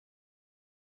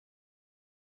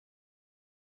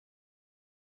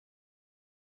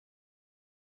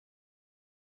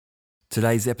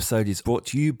Today's episode is brought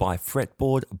to you by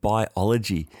Fretboard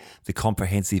Biology, the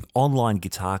comprehensive online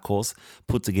guitar course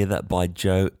put together by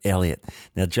Joe Elliott.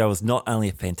 Now, Joe is not only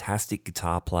a fantastic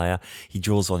guitar player, he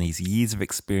draws on his years of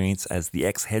experience as the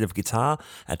ex-head of guitar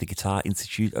at the Guitar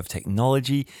Institute of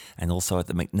Technology and also at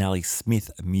the McNally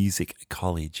Smith Music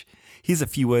College. Here's a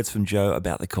few words from Joe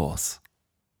about the course.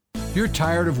 If you're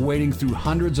tired of wading through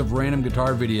hundreds of random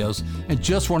guitar videos and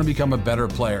just want to become a better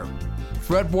player,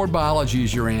 Fretboard Biology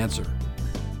is your answer.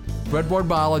 Fretboard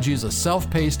Biology is a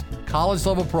self-paced,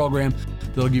 college-level program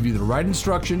that'll give you the right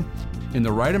instruction, in the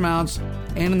right amounts,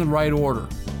 and in the right order.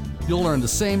 You'll learn the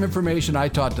same information I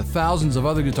taught to thousands of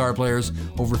other guitar players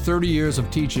over 30 years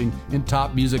of teaching in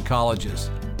top music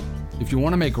colleges. If you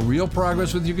want to make real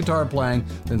progress with your guitar playing,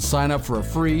 then sign up for a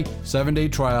free 7-day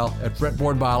trial at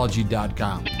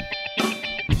fretboardbiology.com.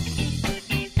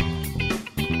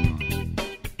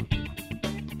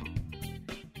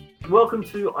 Welcome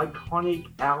to Iconic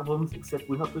Albums, except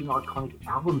we're not doing iconic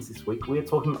albums this week. We're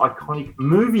talking iconic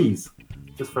movies,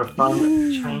 just for a fun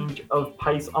change of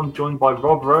pace. I'm joined by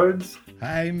Rob Rhodes.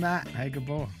 Hey, Matt. Hey,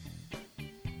 Gabor.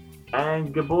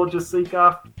 And Gabor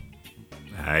Jasika.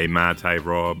 Hey, Matt. Hey,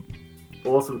 Rob.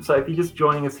 Awesome. So if you're just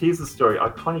joining us, here's the story.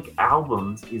 Iconic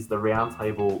Albums is the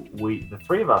roundtable the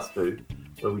three of us do,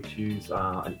 where we choose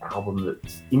an album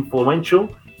that's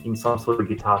influential in some sort of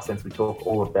guitar sense. We talk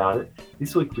all about it.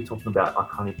 This week we're talking about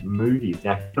iconic movies.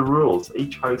 Now, the rules.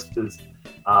 Each host is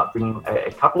bringing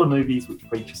a couple of movies which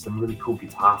feature some really cool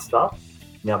guitar stuff.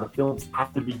 Now, the films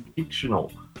have to be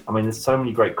fictional. I mean, there's so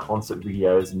many great concert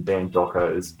videos and band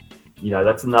docos. You know,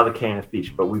 that's another can of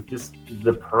fish. But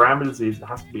the parameters is it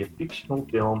has to be a fictional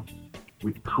film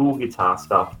with cool guitar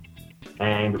stuff.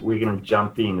 And we're going to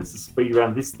jump in. It's a speed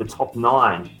round. This is the top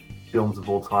 9 films of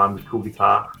all time with cool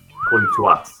guitar, according to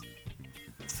us.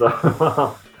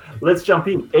 So let's jump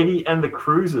in. Eddie and the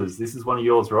Cruisers. This is one of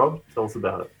yours, Rob. Tell us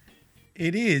about it.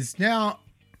 It is. Now,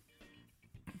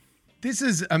 this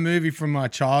is a movie from my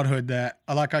childhood that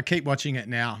I keep watching it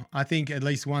now. I think at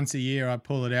least once a year I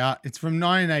pull it out. It's from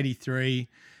 1983.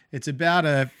 It's about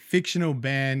a fictional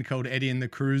band called Eddie and the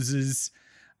Cruisers.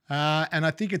 And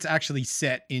I think it's actually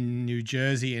set in New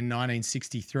Jersey in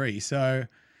 1963. So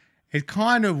it's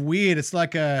kind of weird. It's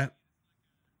like a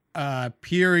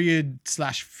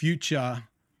period/future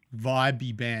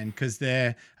vibey band because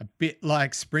they're a bit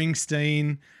like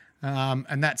Springsteen.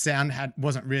 And that sound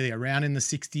wasn't really around in the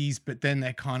 60s, but then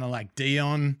they're kind of like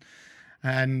Dion.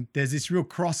 And there's this real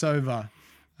crossover.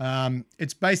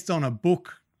 It's based on a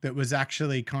book that was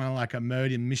actually kind of like a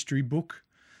murder mystery book.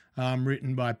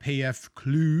 Written by P.F.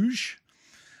 Kluge.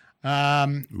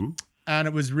 And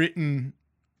it was written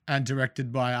and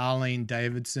directed by Arlene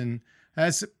Davidson.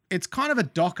 It's kind of a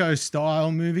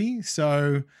doco-style movie,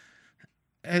 so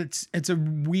it's a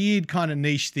weird kind of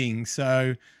niche thing.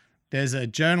 So there's a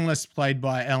journalist played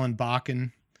by Ellen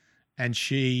Barkin, and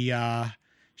she's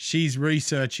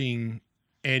researching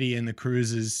Eddie and the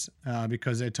Cruisers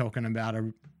because they're talking about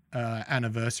a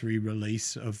anniversary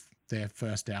release of their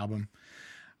first album.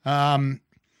 And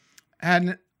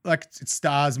like it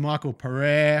stars Michael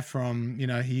Paré from,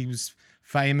 he was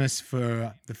famous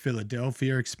for the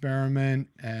Philadelphia Experiment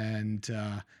and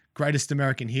Greatest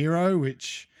American Hero,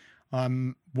 which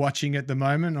I'm watching at the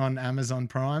moment on Amazon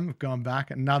Prime. I've gone back.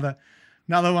 Another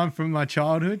one from my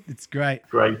childhood. It's great.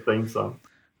 Great theme song.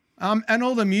 And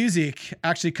all the music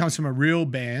actually comes from a real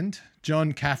band,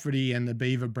 John Cafferty and the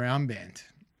Beaver Brown Band.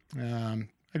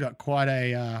 They got quite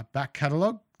a back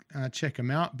catalogue. Check them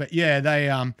out. But yeah,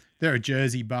 they're a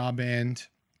Jersey bar band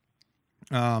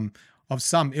of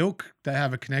some ilk. They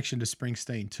have a connection to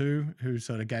Springsteen too, who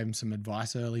sort of gave them some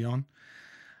advice early on.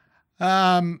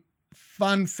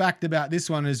 Fun fact about this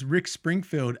one is Rick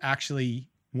Springfield actually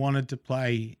wanted to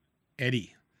play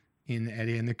Eddie in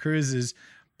Eddie and the Cruisers,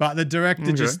 but the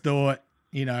director just thought,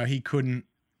 he'd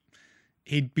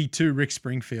be too Rick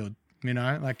Springfield,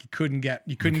 like you couldn't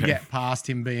get past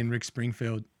him being Rick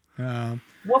Springfield.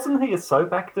 Wasn't he a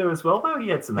soap actor as well, though? He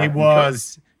had some acting. He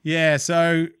was. Yeah,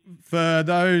 so for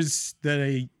those that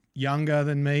are younger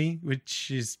than me,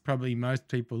 which is probably most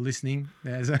people listening,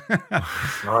 there's I'm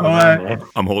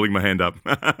holding my hand up.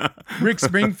 Rick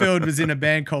Springfield was in a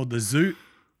band called The Zoot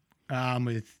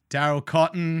with Daryl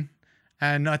Cotton,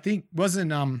 and I think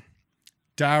wasn't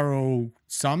Daryl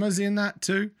Summers in that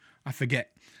too? I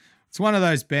forget. It's one of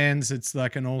those bands. It's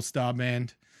like an all-star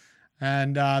band.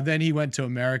 And then he went to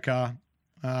America,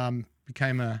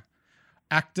 became a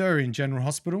actor in General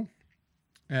Hospital,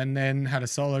 and then had a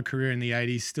solo career in the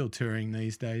 80s, still touring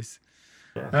these days.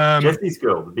 Yeah. Jesse's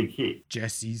Girl, the big hit.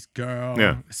 Jesse's Girl.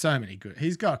 Yeah. So many good.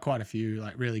 He's got quite a few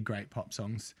like really great pop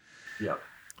songs. Yeah.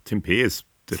 Tim Pierce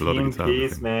Did a lot of Tim guitar.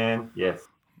 Pierce, man. Yes.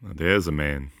 Oh, there's a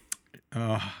man.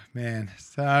 Oh man.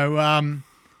 So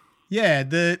yeah,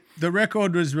 the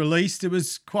record was released. It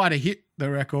was quite a hit, the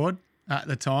record at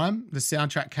the time. The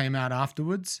soundtrack came out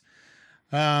afterwards.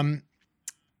 But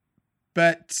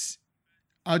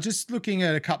I was just looking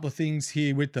at a couple of things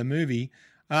here with the movie.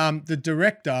 The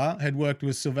director had worked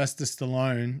with Sylvester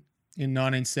Stallone in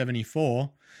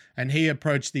 1974, and he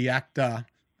approached the actor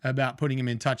about putting him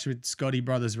in touch with Scotty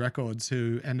Brothers Records,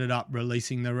 who ended up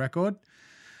releasing the record.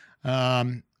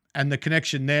 And the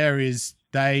connection there is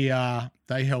they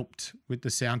helped with the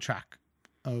soundtrack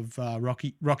of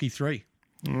Rocky 3.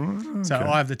 Okay. So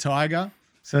Eye of the Tiger.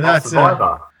 So Oh, that's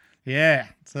Survivor. yeah.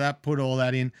 So that put all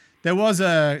that in. There was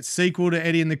a sequel to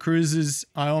Eddie and the Cruisers.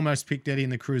 I almost picked Eddie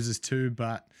and the Cruisers 2,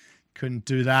 but couldn't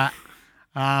do that.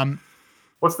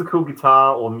 What's the cool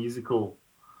guitar or musical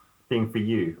thing for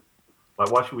you?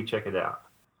 Like, why should we check it out?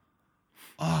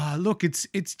 Oh, look, it's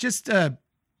just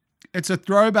it's a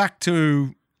throwback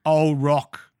to old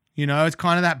rock. You know, it's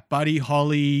kind of that Buddy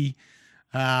Holly,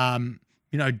 Dion,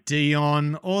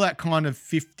 all that kind of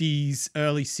 50s,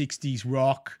 early 60s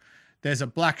rock. There's a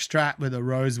black Strat with a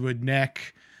rosewood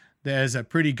neck. There's a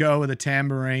pretty girl with a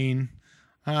tambourine.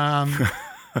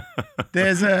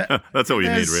 There's a That's all you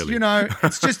need, really. You know,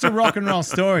 it's just a rock and roll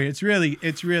story. It's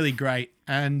really great.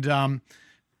 And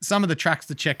some of the tracks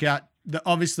to check out.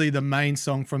 Obviously, the main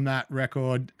song from that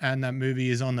record and that movie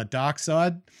is On the Dark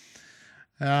Side.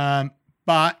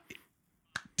 But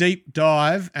deep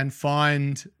dive and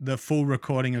find the full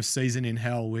recording of Season in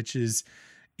Hell, which is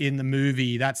in the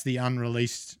movie. That's the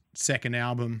unreleased second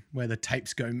album where the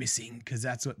tapes go missing, because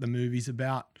that's what the movie's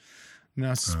about.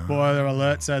 No spoiler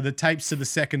alert. So the tapes to the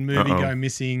second movie go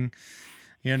missing,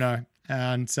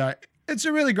 and so it's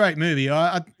a really great movie.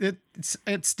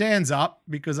 It stands up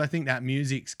because I think that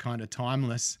music's kind of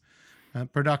timeless.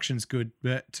 Production's good,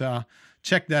 but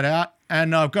check that out.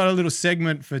 And I've got a little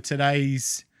segment for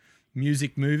today's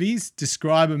music movies.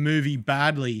 Describe a movie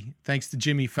badly, thanks to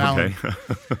Jimmy Fallon. Okay.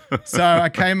 So I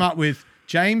came up with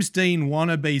James Dean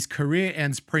Wannabe's career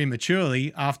ends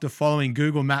prematurely after following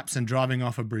Google Maps and driving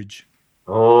off a bridge.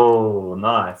 Oh,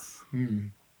 nice.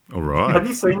 All right. Have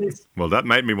you seen this? Well, that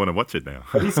made me want to watch it now.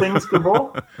 Have you seen this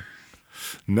before?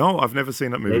 No, I've never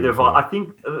seen that movie Neither have before. I. I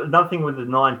think another thing with the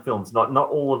 9 films, not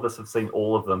all of us have seen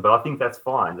all of them, but I think that's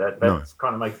fine. That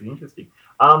kind of makes it interesting.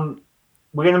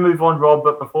 We're going to move on, Rob,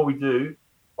 but before we do,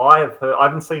 I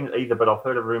haven't seen it either, but I've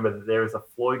heard a rumor that there is a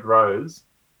Floyd Rose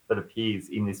that appears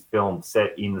in this film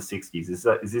set in the 60s.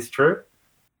 Is this true?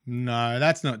 No,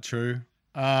 that's not true.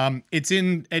 It's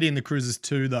in Eddie and the Cruisers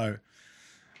 2, though.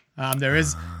 There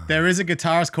is a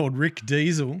guitarist called Rick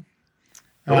Diesel.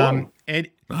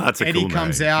 That's a Eddie cool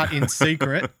comes name. out in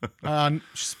secret.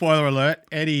 Spoiler alert: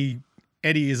 Eddie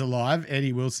is alive.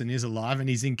 Eddie Wilson is alive, and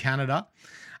he's in Canada.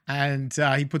 And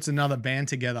he puts another band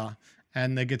together,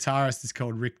 and the guitarist is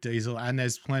called Rick Diesel. And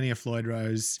there's plenty of Floyd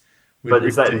Rose. But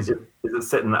is it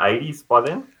set in the 80s by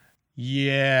then?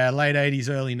 Yeah, late 80s,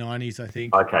 early 90s, I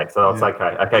think. Okay, so that's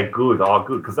okay. Okay, good. Oh,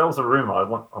 good, because that was a rumor.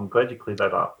 I'm glad you cleared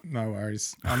that up. No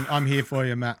worries. I'm here for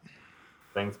you, Matt.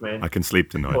 Thanks, man. I can sleep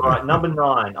tonight. All right, number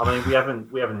 9. I mean, we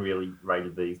haven't really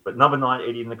rated these, but number 9,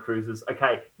 Eddie and the Cruisers.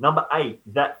 Okay, number 8,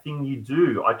 That Thing You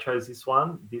Do. I chose this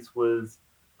one. This was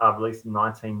released in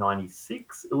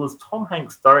 1996. It was Tom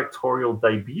Hanks' directorial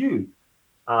debut,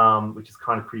 which is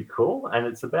kind of pretty cool. And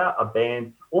it's about a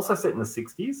band also set in the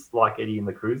 60s, like Eddie and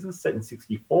the Cruisers, set in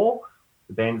 64.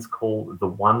 The band is called The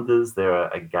Wonders. They're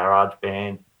a garage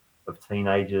band of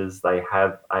teenagers. They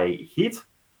have a hit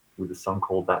with a song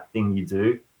called That Thing You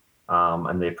Do,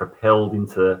 and they're propelled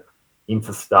into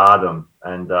stardom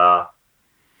and rock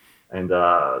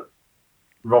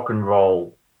and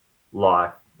roll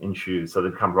life ensues. So they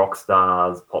become rock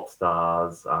stars, pop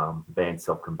stars. The band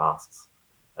self-combusts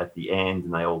at the end,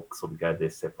 and they all sort of go their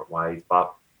separate ways.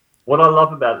 But what I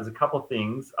love about it is a couple of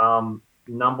things.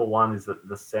 Number one is that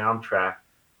the soundtrack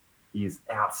is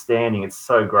outstanding. It's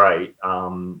so great.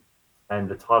 And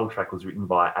the title track was written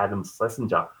by Adam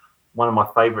Schlesinger, one of my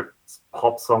favorite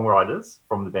pop songwriters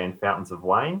from the band Fountains of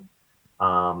Wayne.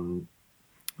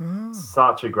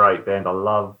 Such a great band. I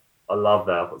love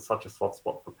that. I've got such a soft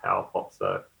spot for power pop.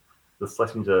 So the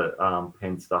Schlesinger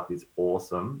pen stuff is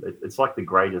awesome. It's like the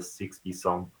greatest 60s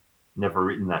song never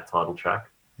written, that title track.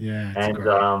 Yeah. And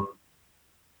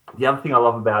the other thing I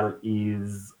love about it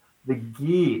is the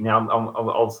gear. Now, I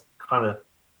was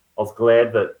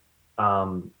glad that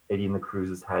Eddie and the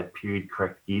Cruisers had period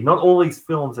correct gear. Not all these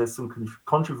films. There's some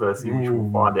controversy, which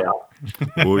we'll find out.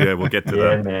 Oh yeah, we'll get to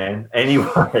Yeah, that. man.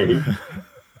 Anyway,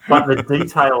 But the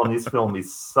detail on this film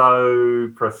is so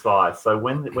precise. So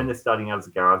when they're starting out as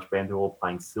a garage band, they're all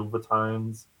playing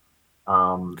Silvertones.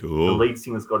 The Cool. lead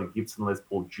singer's got a Gibson Les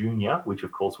Paul Jr., which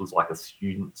of course was like a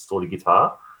student sort of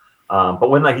guitar. But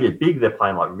when they hit it big, they're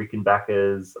playing like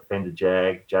Rickenbackers, Fender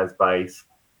Jag, jazz bass.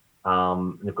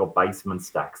 And they've got Bassman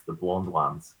stacks, the blonde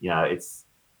ones. You know, it's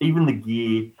even the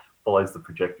gear follows the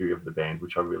trajectory of the band,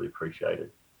 which I really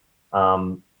appreciated.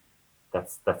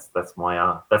 That's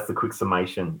my that's the quick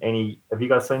summation. Have you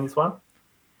guys seen this one?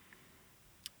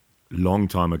 Long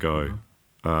time ago.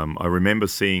 I remember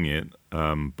seeing it,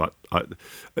 but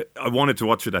I wanted to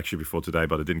watch it actually before today,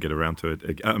 but I didn't get around to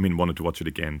it. I mean, wanted to watch it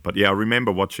again. But yeah, I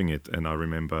remember watching it, and I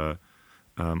remember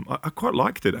I quite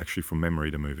liked it actually from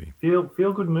memory, the movie. Feel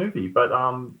good movie, but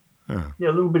yeah,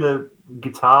 a little bit of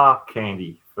guitar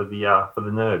candy for the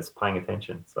nerds paying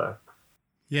attention. So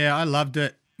Yeah, I loved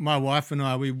it. My wife and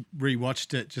I, we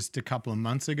rewatched it just a couple of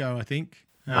months ago, I think.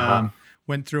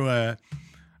 Went through a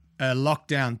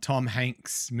lockdown Tom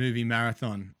Hanks movie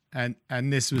marathon, and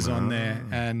this was on there.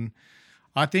 And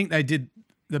I think they did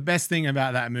the best thing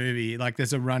about that movie. Like,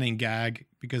 there's a running gag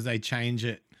because they changed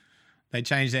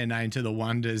their name to the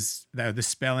Wonders, the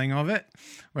spelling of it,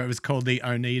 where it was called the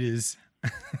Oneidas.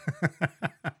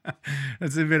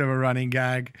 It's a bit of a running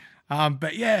gag.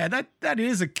 But yeah, that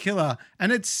is a killer.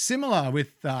 And it's similar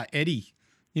with Eddie.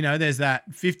 You know, there's that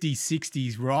 50s,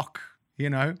 60s rock, you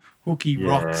know, hooky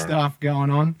rock stuff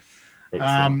going on.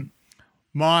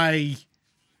 My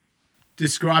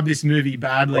describe this movie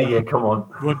badly come on.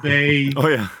 would be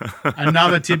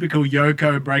another typical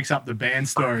Yoko breaks up the band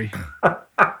story.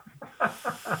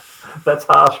 That's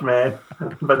harsh, man,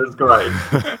 but it's great.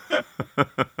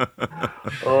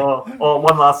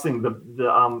 One last thing: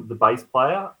 the bass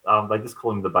player. They just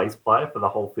call him the bass player for the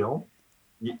whole film.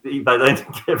 They don't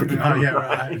ever give him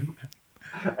a name.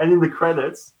 And in the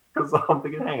credits, because I'm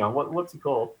thinking, hang on, what's he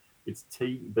called? It's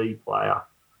TB player.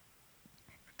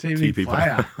 TV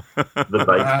player. The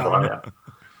bass player.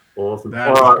 Awesome.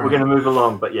 All right, we're going to move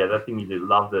along. But yeah, that thing you did,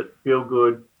 loved it. Feel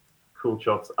good, cool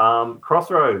chops.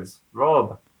 Crossroads,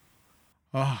 Rob.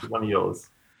 One of yours.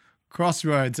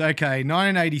 Crossroads. Okay,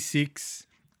 1986.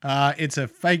 It's a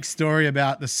fake story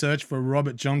about the search for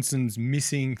Robert Johnson's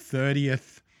missing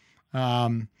 30th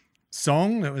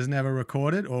song that was never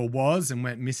recorded, or was and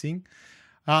went missing.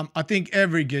 I think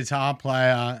every guitar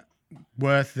player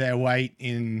worth their weight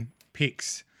in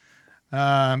picks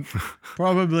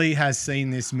probably has seen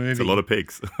this movie. It's a lot of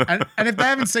picks. and if they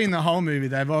haven't seen the whole movie,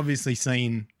 they've obviously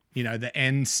seen, you know, the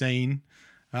end scene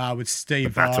with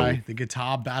Steve Vai, the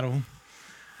guitar battle.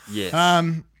 Yes.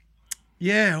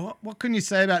 Yeah. What can you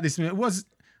say about this movie? It was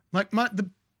like the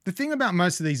thing about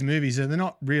most of these movies is they're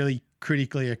not really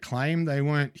critically acclaimed. They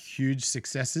weren't huge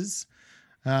successes,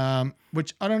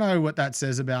 which I don't know what that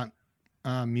says about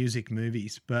music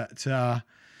movies. But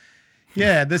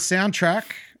yeah, the soundtrack,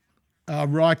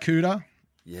 Ry Cooder.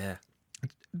 Yeah.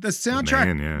 The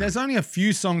soundtrack, there's only a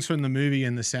few songs from the movie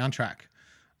in the soundtrack.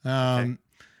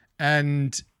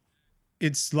 And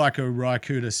it's like a Ry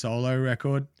Cooder solo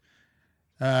record.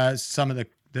 Some of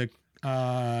the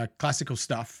classical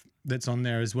stuff that's on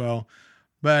there as well.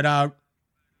 But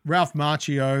Ralph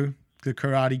Macchio, the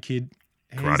Karate Kid,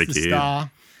 he's the star.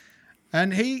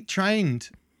 And he trained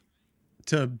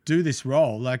to do this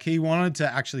role. Like, he wanted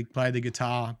to actually play the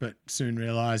guitar, but soon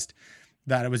realized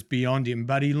that it was beyond him.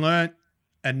 But he learnt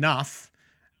enough.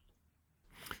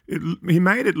 He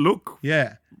made it look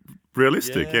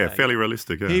realistic. Fairly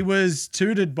realistic. Yeah. He was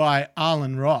tutored by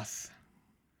Arlen Roth.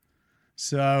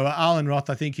 So Arlen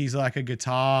Roth, I think he's like a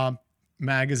guitar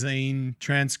magazine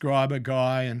transcriber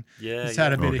guy, and he's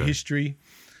had a bit of history.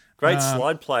 Great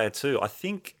slide player too. I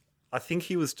think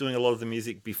he was doing a lot of the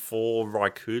music before Ry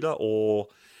Cooder, or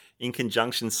in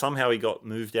conjunction. Somehow he got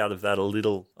moved out of that a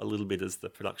little bit as the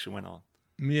production went on.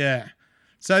 Yeah.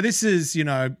 So this is, you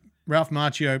know, Ralph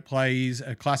Macchio plays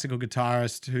a classical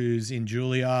guitarist who's in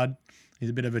Juilliard.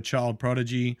 He's a bit of a child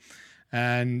prodigy,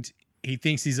 and he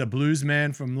thinks he's a blues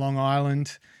man from Long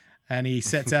Island, and he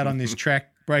sets out on this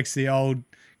trek, breaks the old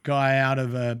guy out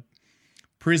of a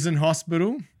prison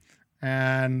hospital,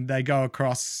 and they go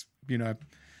across, you know,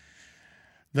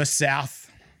 the South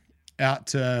out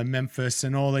to Memphis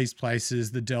and all these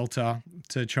places, the Delta,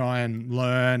 to try and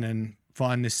learn and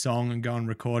find this song and go and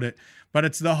record it. But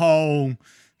it's the whole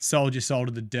sold your soul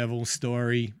to the devil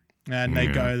story, and they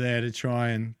go there to try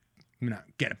and, you know,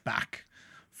 get it back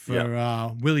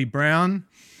for Willie Brown.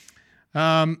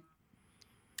 But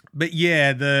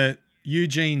yeah, the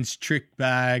Eugene's Trick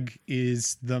Bag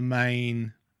is the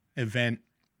main event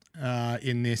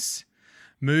in this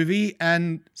movie,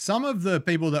 and some of the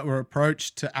people that were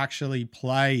approached to actually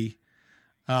play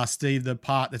the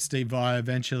part that Steve Vai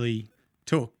eventually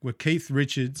took were Keith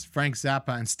Richards, Frank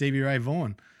Zappa, and Stevie Ray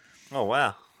Vaughan. Oh,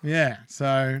 wow. Yeah,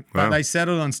 so but they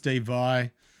settled on Steve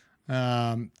Vai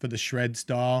for the shred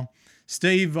style.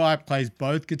 Steve Vai plays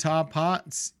both guitar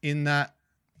parts in that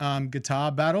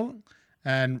guitar battle,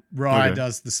 and Rye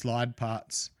does the slide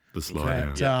parts. The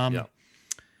slide,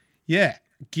 Yeah,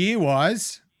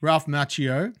 gear-wise, Ralph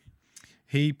Macchio,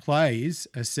 he plays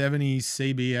a 70s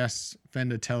CBS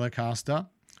Fender Telecaster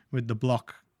with the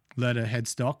block letter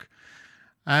headstock.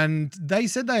 And they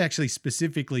said they actually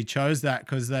specifically chose that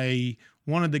because they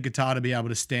wanted the guitar to be able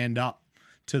to stand up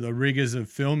to the rigors of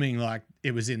filming, like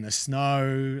it was in the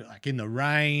snow, like in the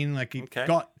rain, like it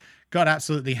got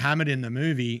absolutely hammered in the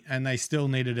movie, and they still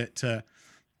needed it to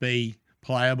be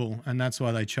playable, and that's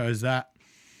why they chose that.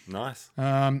 Nice.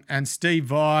 And Steve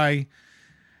Vai,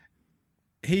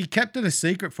 he kept it a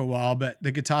secret for a while, but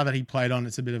the guitar that he played on,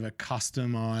 it's a bit of a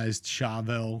customized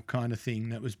Charvel kind of thing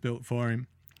that was built for him.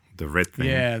 The red thing.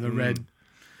 Yeah, the red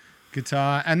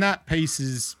guitar. And that piece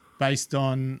is based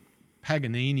on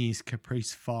Paganini's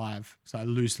Caprice 5, so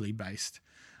loosely based.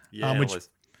 Yeah, which was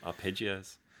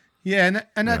arpeggios. Yeah,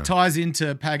 and that ties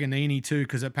into Paganini too,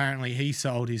 because apparently he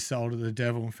sold his soul to the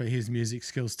devil for his music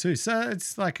skills too. So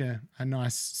it's like a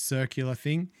nice circular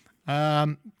thing.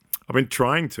 I've been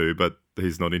trying to, but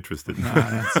he's not interested. No,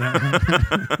 that's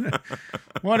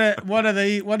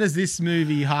what does this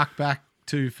movie hark back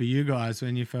to for you guys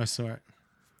when you first saw it?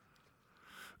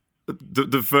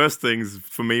 The first things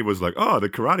for me was like, oh, the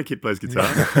Karate Kid plays guitar.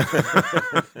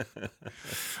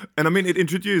 And I mean, it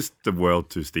introduced the world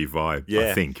to Steve Vai,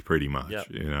 I think, pretty much.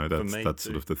 Yep. You know, that's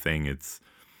sort of the thing. It's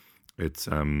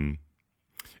and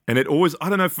it always, I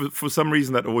don't know, for some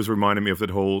reason that always reminded me of that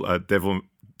whole the Devil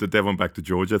Went Back to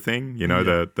Georgia thing. You know,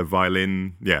 the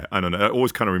violin. Yeah, I don't know. It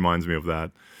always kind of reminds me of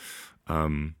that.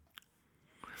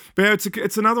 But yeah,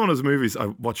 it's another one of those movies I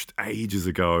watched ages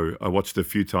ago. I watched it a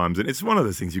few times, and it's one of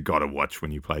those things you got to watch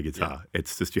when you play guitar. Yeah.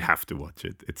 It's just you have to watch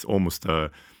it. It's almost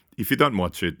if you don't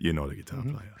watch it, you're not a guitar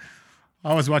player.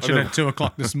 I was watching it at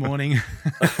 2:00 this morning.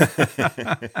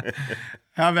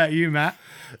 How about you, Matt?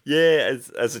 Yeah,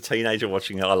 as a teenager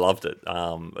watching it, I loved it,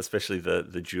 especially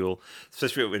the duel,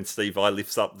 especially when Steve Vai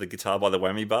lifts up the guitar by the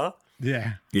whammy bar.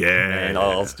 Yeah. And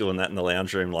I was doing that in the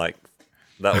lounge room, like,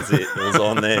 that was it. It was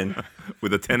on then.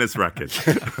 With a tennis racket.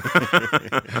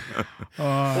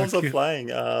 What was I playing?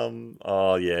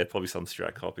 Probably some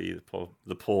Strat copy.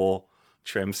 The poor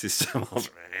trem system.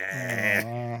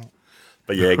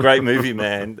 But yeah, great movie,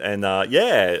 man. And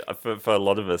for a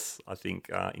lot of us, I think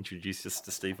introduced us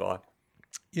to Steve Vai.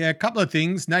 Yeah, a couple of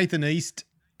things. Nathan East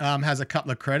has a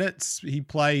couple of credits. He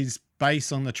plays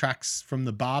bass on the tracks from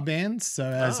the bar bands. So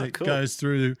as it goes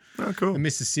through the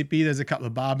Mississippi, there's a couple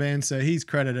of bar bands. So he's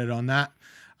credited on that.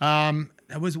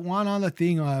 There was one other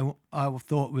thing I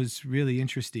thought was really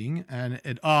interesting,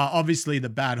 and obviously the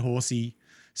Bad Horsey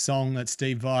song that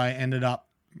Steve Vai ended up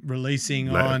releasing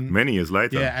on many years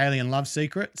later. Yeah, Alien Love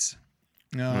Secrets.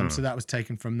 So that was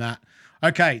taken from that.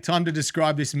 Okay, time to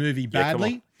describe this movie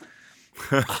badly.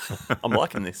 I'm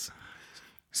liking this.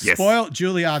 Yes. Spoiled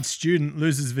Juilliard student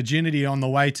loses virginity on the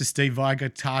way to Steve Vai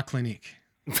guitar clinic.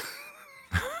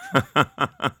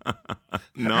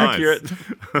 Nice. Accurate.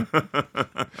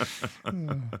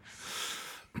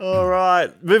 All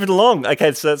right, moving along.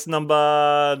 Okay, so that's number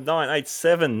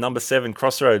 987. Number 7,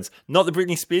 Crossroads. Not the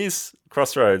Britney Spears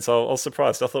Crossroads. I was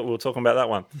surprised. I thought we were talking about that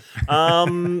one.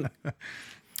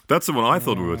 That's the one I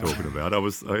thought we were talking about.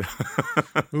 Oops.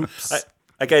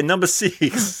 Okay, number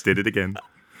 6. Did it again.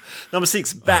 Number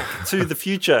 6, Back to the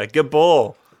Future.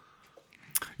 Gabor.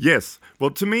 Yes.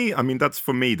 Well, to me, I mean, that's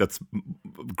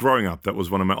growing up. That was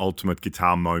one of my ultimate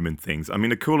guitar moment things. I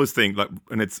mean, the coolest thing,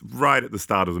 and it's right at the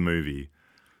start of the movie.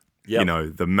 Yep. You know,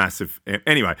 the massive.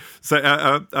 Anyway,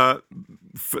 so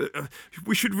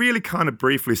we should really kind of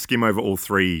briefly skim over all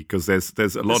three because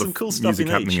there's a lot of cool music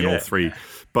happening in all three.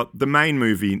 But the main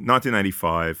movie,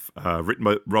 1985, written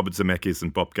by Robert Zemeckis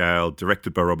and Bob Gale,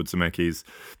 directed by Robert Zemeckis.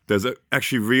 There's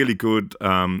actually really good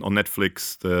on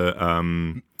Netflix the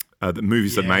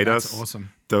movies that made us.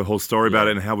 Awesome. The whole story about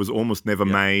it and how it was almost never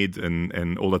made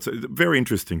and all that. So very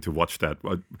interesting to watch that.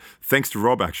 Thanks to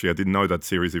Rob, actually. I didn't know that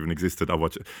series even existed. I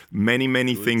watched many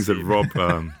things that Rob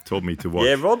told me to watch.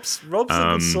 Yeah, Rob's a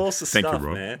good source of stuff,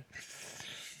 man.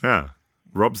 Yeah,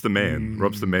 Rob's the man.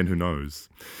 Rob's the man who knows.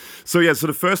 So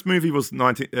the first movie was came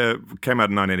out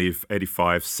in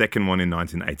 1985, second one in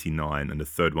 1989, and the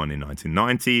third one in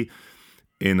 1990.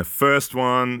 In the first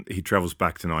one, he travels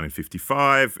back to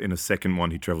 1955. In the second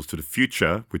one, he travels to the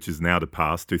future, which is now the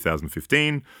past,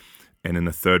 2015. And in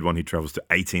the third one, he travels to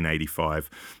 1885.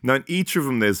 Now, in each of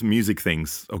them, there's music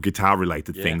things or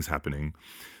guitar-related things happening.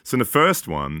 So in the first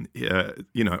one,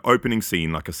 opening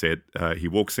scene, like I said, he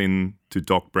walks in to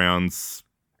Doc Brown's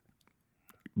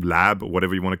lab or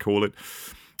whatever you want to call it,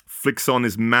 flicks on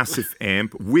his massive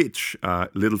amp, which,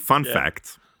 little fun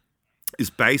fact, is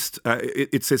based,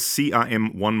 it says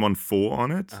CRM 114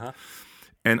 on it. Uh-huh.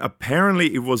 And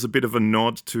apparently it was a bit of a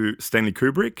nod to Stanley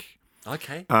Kubrick.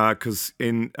 Okay. Because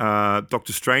in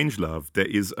Doctor Strangelove, there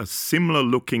is a similar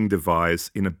looking device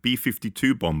in a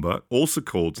B-52 bomber, also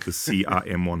called the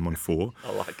CRM-114,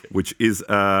 I like it. which is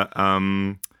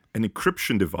an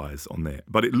encryption device on there.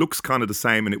 But it looks kind of the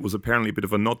same, and it was apparently a bit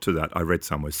of a nod to that, I read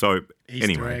somewhere. So Easter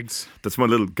anyway, eggs. that's my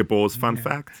little Gabor's fun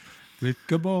fact. With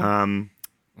Gabor.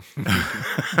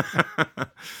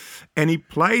 And he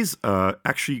plays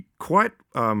actually quite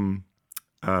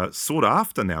sought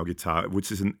after now guitar,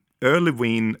 which is an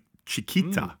Erlewine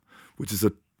Chiquita, which is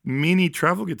a mini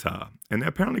travel guitar, and they're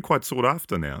apparently quite sought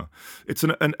after now. It's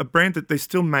a brand that they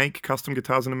still make custom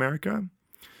guitars in America,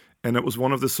 and it was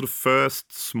one of the sort of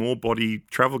first small body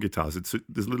travel guitars. It's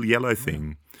this little yellow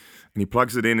thing, and he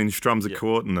plugs it in and he strums a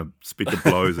chord, and the speaker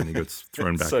blows, and he gets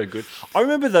thrown back. So good. I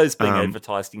remember those being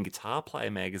advertised in Guitar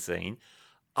Player magazine.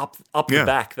 Up the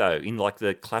back though, in like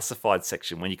the classified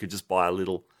section, when you could just buy a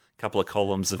little couple of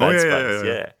columns of ad space.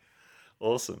 Yeah.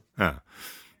 Awesome. Yeah.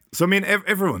 So, I mean,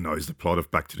 everyone knows the plot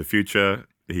of Back to the Future.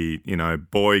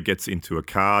 Boy gets into a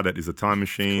car that is a time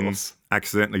machine,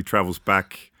 accidentally travels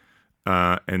back,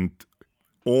 and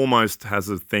almost has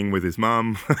a thing with his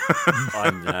mum. I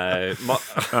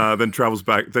know. Then travels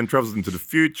into the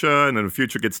future, and then the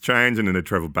future gets changed, and then they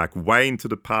travel back way into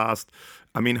the past.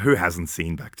 I mean, who hasn't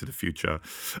seen Back to the Future?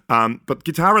 But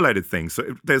guitar-related things.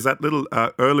 So there's that little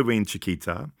Erlewine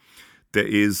Chiquita. There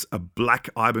is a Black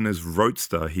Ibanez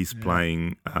Roadster he's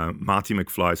playing, Marty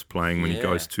McFly's playing when he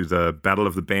goes to the Battle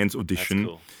of the Bands audition,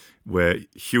 cool. where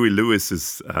Huey Lewis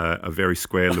is a very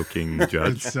square-looking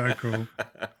judge. It's so cool.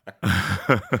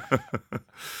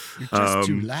 You're just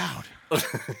too loud.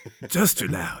 Just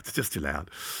too loud.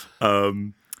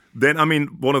 Then, I mean,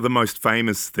 one of the most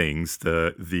famous things,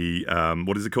 the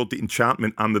what is it called? The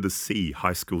Enchantment Under the Sea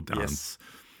high school dance,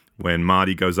 when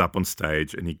Marty goes up on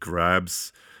stage and he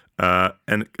grabs a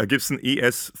Gibson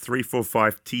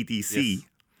ES-345 TDC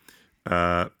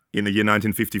in the year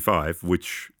 1955,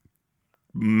 which,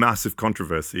 massive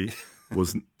controversy,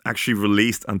 was actually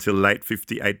released until late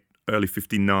 58, early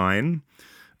 59,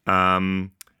 and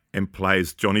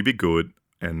plays Johnny B. Good,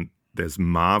 and there's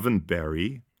Marvin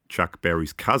Berry, Chuck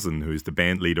Berry's cousin, who is the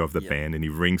band leader of the band, and he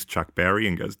rings Chuck Berry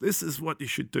and goes, "This is what you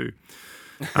should do."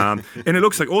 And it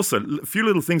looks like also a few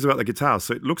little things about the guitar.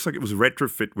 So it looks like it was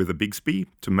retrofit with a Bigsby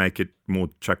to make it more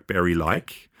Chuck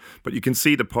Berry-like. But you can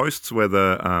see the posts where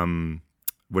the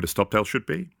stop tail should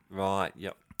be. Right.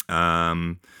 Yep.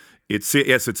 It's a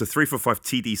 345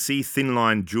 TDC thin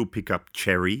line dual pickup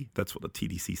Cherry. That's what the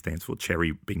TDC stands for.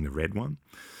 Cherry being the red one.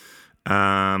 So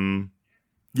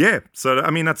I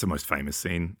mean that's the most famous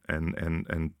scene,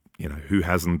 and who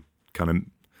hasn't kind of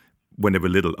when they were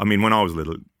little. I mean, when I was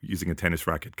little, using a tennis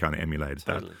racket kind of emulated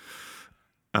Totally.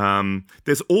 that.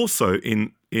 There's also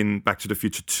in Back to the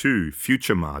Future 2,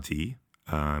 Future Marty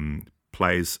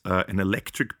plays an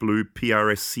electric blue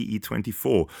PRS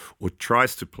CE24, or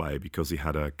tries to play because he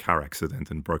had a car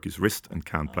accident and broke his wrist and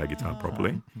can't play guitar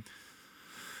properly.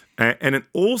 And then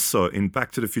also in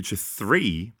Back to the Future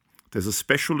 3, there's a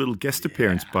special little guest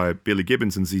appearance by Billy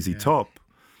Gibbons and ZZ Top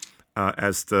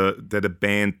as the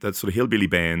band, that sort of hillbilly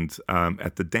band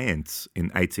at the dance in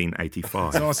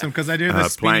 1885. It's awesome because they do the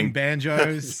spinning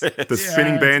banjos. The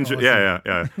spinning banjo, awesome.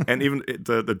 yeah. And even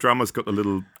the drummer's got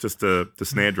the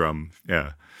snare drum,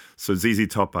 yeah. So ZZ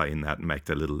Top are in that and make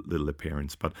their little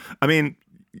appearance. But I mean,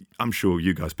 I'm sure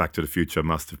you guys Back to the Future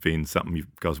must have been something you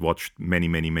guys watched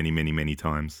many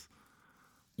times.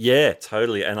 Yeah,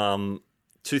 totally. And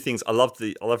two things. I loved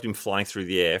him flying through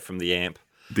the air from the amp.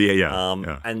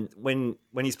 And when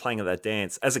he's playing at that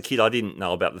dance, as a kid, I didn't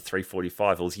know about the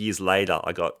 345. It was years later.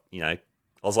 I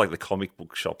was like the comic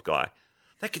book shop guy.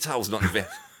 That guitar was not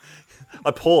invented.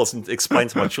 I paused and explained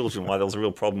to my children why there was a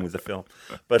real problem with the film.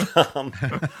 But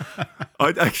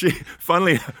I actually,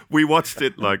 funnily, we watched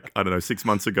it 6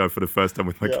 months ago for the first time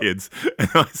with my kids, and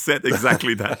I said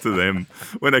exactly that to them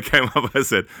when they came up. I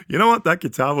said, "You know what? That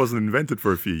guitar wasn't invented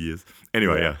for a few years."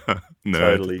 Anyway, nerd,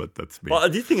 totally. But that's me. Well, I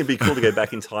did think it'd be cool to go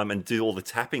back in time and do all the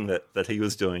tapping that he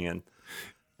was doing and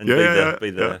be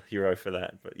the hero for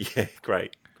that. But yeah,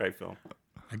 great film.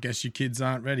 I guess your kids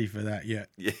aren't ready for that yet.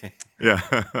 Yeah,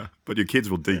 but your kids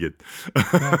will dig it.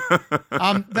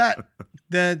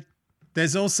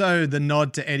 There's also the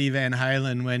nod to Eddie Van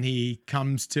Halen when he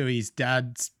comes to his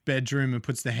dad's bedroom and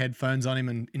puts the headphones on him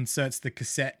and inserts the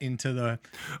cassette into the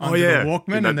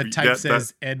Walkman, and the tape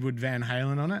says Edward Van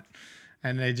Halen on it,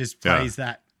 and they just plays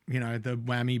that, the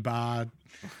whammy bar,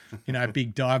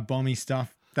 big dive bomby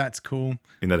stuff. That's cool.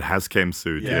 In that Hazchem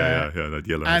suit, that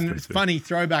yellow. And Hazchem suit. Funny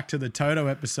throwback to the Toto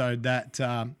episode, that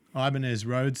Ibanez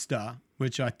Roadster,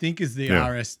 which I think is the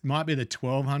RS, might be the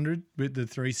 1200 with the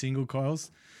 3 single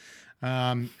coils.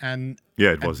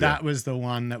 That was the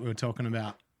one that we were talking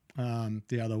about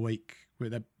the other week.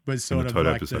 That was sort of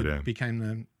like became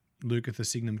the Lukather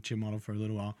signature model for a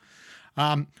little while.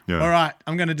 All right,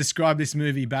 I'm going to describe this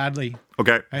movie badly.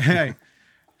 Okay. Hey,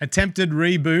 attempted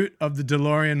reboot of the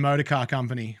DeLorean Motor Car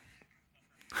Company.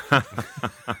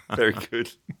 Very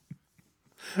good.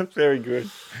 Very good.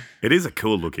 It is a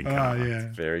cool looking car. Oh, yeah.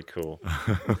 Very cool.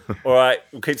 All right,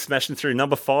 we'll keep smashing through.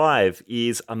 Number 5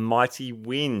 is A Mighty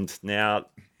Wind. Now,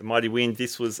 A Mighty Wind,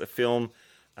 this was a film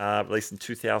released in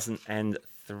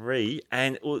 2003.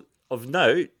 And of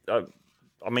note,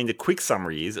 the quick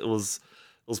summary is it was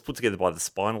put together by the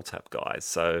Spinal Tap guys.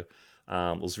 So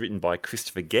it was written by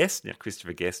Christopher Guest. Now,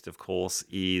 Christopher Guest, of course,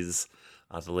 is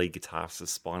the lead guitarist of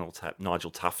Spinal Tap,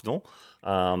 Nigel Tufnell.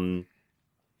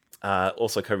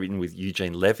 Also co-written with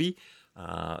Eugene Levy,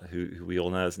 who we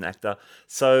all know as an actor.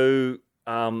 So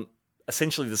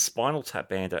essentially the Spinal Tap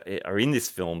band are in this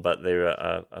film, but they're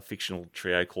a fictional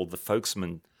trio called the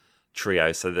Folksmen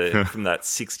Trio. So they're from that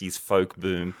 60s folk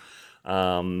boom.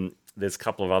 There's a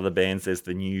couple of other bands. There's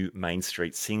the New Main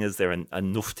Street Singers. They're a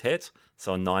Nuftet,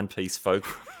 so a 9-piece folk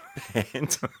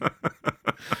band.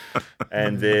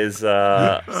 And there's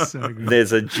a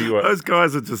duo. Those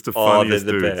guys are just the funniest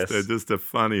they're the dudes. best. They're just the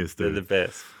funniest dudes. They're the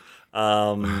best.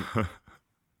 And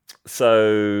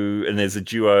there's a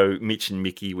duo, Mitch and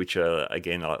Mickey, which are,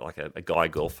 again, like a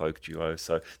guy-girl folk duo.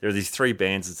 So there are these 3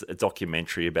 bands. It's a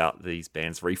documentary about these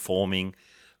bands reforming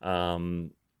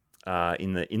in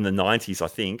the 90s, I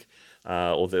think,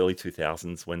 or the early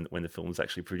 2000s when the film was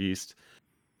actually produced.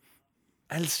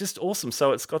 And it's just awesome.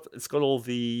 So it's got all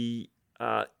the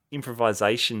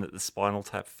improvisation that the Spinal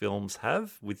Tap films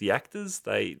have with the actors.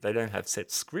 They don't have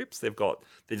set scripts. They're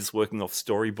just working off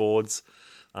storyboards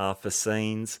for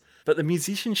scenes. But the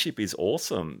musicianship is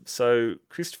awesome. So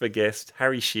Christopher Guest,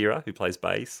 Harry Shearer, who plays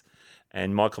bass,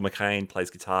 and Michael McCain plays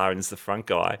guitar and is the front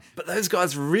guy. But those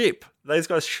guys rip. Those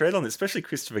guys shred on it, especially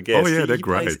Christopher Guest. Oh yeah, they're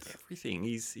great. Plays everything.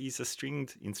 He's a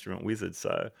stringed instrument wizard.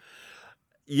 So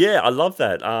yeah, I love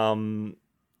that.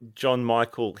 John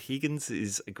Michael Higgins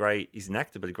he's an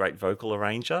actor, but a great vocal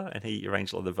arranger, and he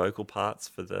arranged a lot of the vocal parts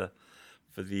for the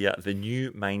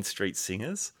New Main Street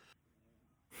Singers.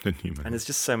 And there's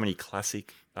just so many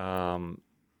classic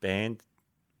band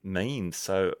memes.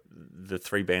 So the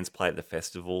 3 bands play at the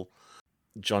festival.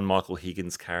 John Michael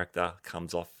Higgins' character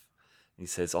comes off and he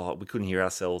says, we couldn't hear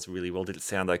ourselves really well. Did it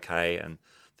sound okay? And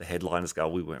the headliners go,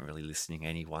 we weren't really listening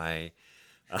anyway.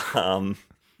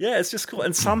 Yeah, it's just cool.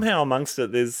 And somehow amongst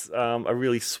it, there's a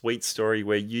really sweet story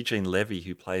where Eugene Levy,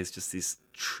 who plays just this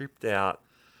tripped out,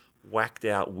 whacked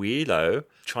out weirdo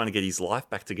trying to get his life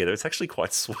back together. It's actually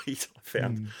quite sweet, I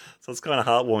found. So it's kind of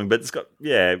heartwarming, but it's got,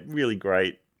 really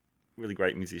great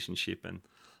musicianship and a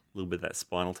little bit of that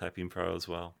Spinal Tap improv as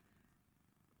well.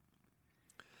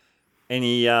 Have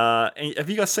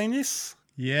you guys seen this?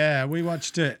 Yeah, we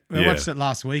watched it. We watched it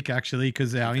last week, actually,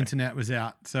 because our internet was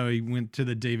out. So we went to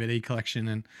the DVD collection,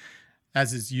 and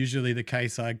as is usually the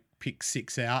case, I pick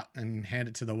 6 out and hand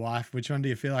it to the wife. Which one do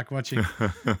you feel like watching?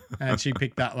 And she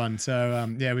picked that one. So,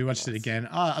 we watched it again.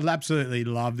 I absolutely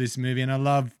love this movie, and I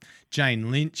love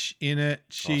Jane Lynch in it.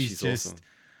 She's just,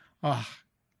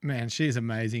 awesome. She's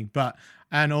amazing.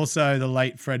 And also the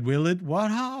late Fred Willard. What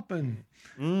happened?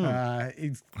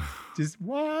 It's just,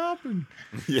 what happened?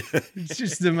 Yeah. It's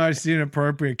just the most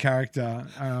inappropriate character,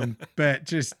 but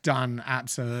just done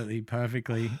absolutely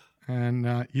perfectly.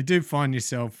 And you do find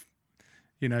yourself,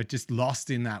 just lost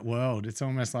in that world. It's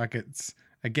almost like it's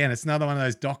another one of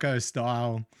those doco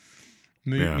style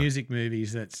music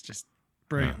movies that's just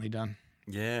brilliantly done.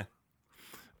 Yeah.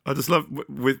 I just love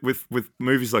with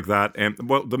movies like that, and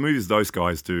the movies those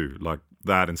guys do, like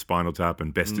that and Spinal Tap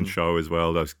and Best in Show as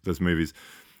well. Those movies,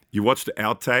 you watch the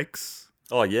outtakes.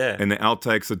 Oh yeah, and the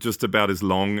outtakes are just about as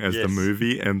long as the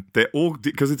movie, and they're all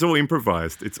because it's all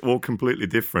improvised. It's all completely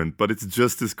different, but it's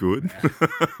just as good.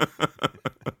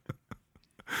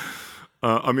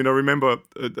 I remember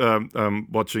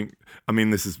watching.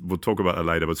 We'll talk about it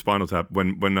later, but Spinal Tap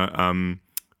when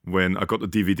I got the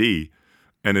DVD.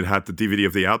 And it had the DVD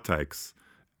of the outtakes.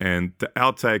 And the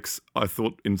outtakes, I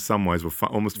thought, in some ways, were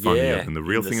almost funnier than the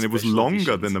real thing, and it was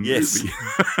longer than the movie.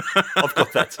 I've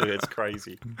got that too. It's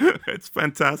crazy. It's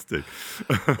fantastic.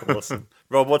 Awesome,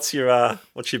 Rob. What's your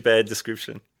bad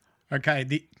description? Okay,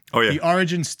 the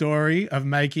origin story of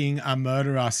making a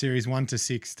Murderer series 1 to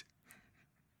 6.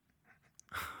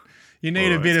 You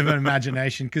need a bit of an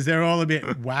imagination because they're all a bit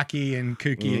wacky and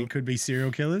kooky and could be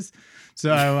serial killers.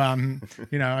 So,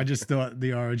 I just thought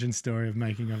the origin story of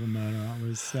making of a Murderer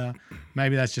was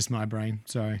maybe that's just my brain.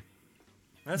 Sorry.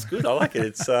 That's good. I like it.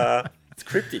 It's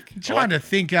cryptic. I'm trying to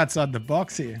think outside the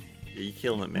box here. Yeah, you're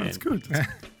killing it, man. That's good.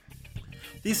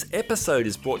 This episode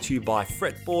is brought to you by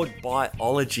Fretboard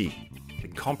Biology, the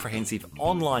comprehensive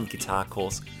online guitar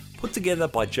course put together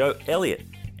by Joe Elliott,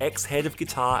 ex-head of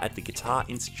guitar at the Guitar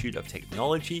Institute of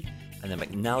Technology and the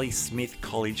McNally Smith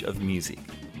College of Music.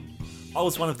 I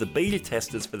was one of the beta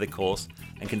testers for the course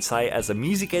and can say as a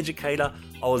music educator,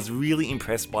 I was really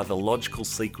impressed by the logical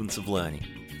sequence of learning.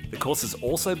 The course has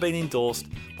also been endorsed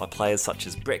by players such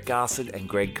as Brett Garsed and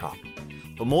Greg Koch.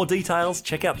 For more details,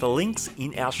 check out the links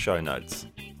in our show notes.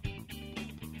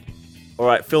 All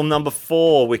right, film number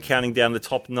 4. We're counting down the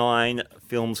top 9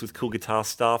 films with cool guitar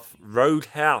stuff.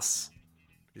 Roadhouse.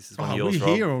 This is one of yours, Rob.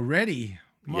 We're here already.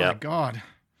 My God.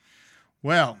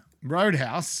 Well,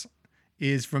 Roadhouse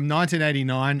is from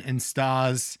 1989 and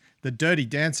stars the Dirty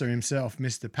Dancer himself,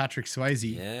 Mr. Patrick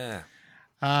Swayze. Yeah.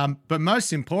 But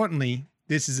most importantly,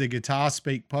 this is a Guitar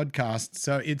Speak podcast,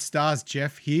 so it stars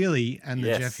Jeff Healey and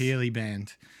the Jeff Healey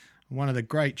Band, one of the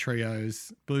great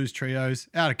blues trios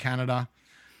out of Canada.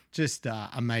 Just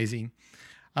amazing.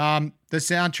 The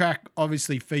soundtrack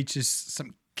obviously features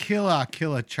some killer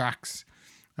tracks,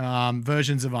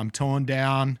 versions of I'm Torn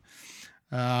Down,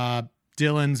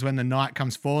 Dylan's When the Night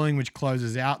Comes Falling, which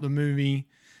closes out the movie,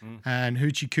 and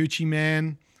Hoochie Coochie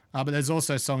Man. But there's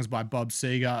also songs by Bob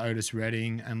Seger, Otis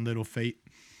Redding, and Little Feat.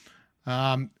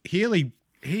 Healey,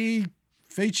 he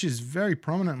features very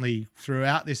prominently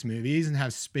throughout this movie. He doesn't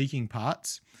have speaking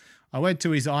parts. I went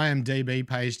to his IMDb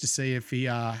page to see if he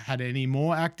had any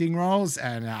more acting roles,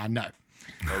 and no.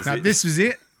 This was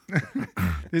it.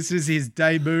 This is his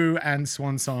debut and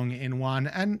swan song in one,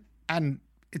 and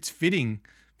it's fitting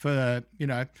for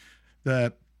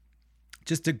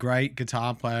just a great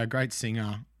guitar player, great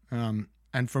singer,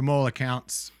 and from all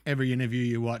accounts, every interview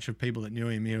you watch of people that knew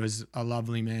him, he was a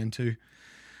lovely man too.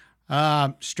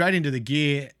 Straight into the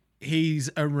gear, he's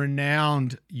a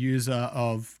renowned user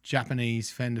of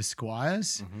Japanese Fender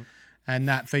Squiers, and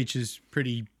that features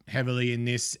pretty heavily in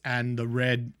this, and the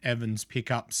red Evans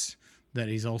pickups that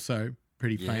he's also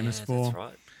pretty famous for. That's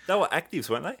right. They were actives,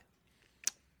 weren't they?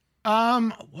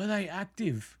 Were they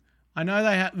active? I know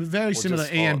they had very similar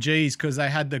EMGs because they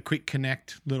had the quick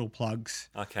connect little plugs.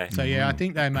 Okay. So yeah, I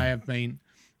think they may have been.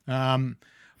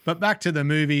 But back to the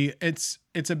movie, it's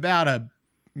about a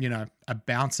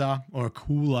bouncer or a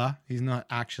cooler. He's not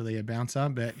actually a bouncer,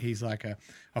 but he's like a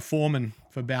foreman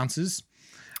for bouncers.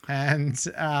 And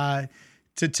to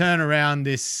turn around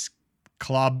this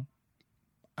club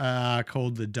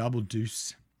called the Double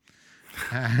Deuce.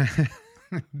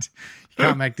 You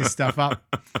can't make this stuff up.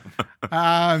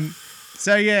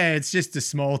 So yeah, it's just a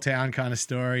small town kind of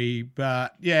story,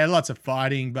 but yeah, lots of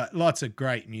fighting, but lots of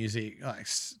great music. Like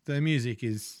the music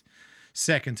is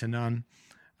second to none.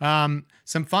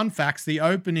 Some fun facts: the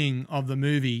opening of the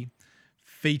movie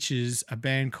features a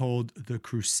band called the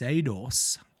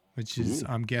Crusados, which is,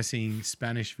 I'm guessing,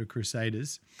 Spanish for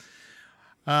Crusaders.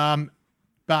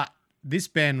 But this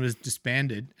band was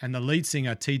disbanded, and the lead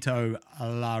singer, Tito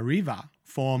La Riva,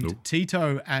 formed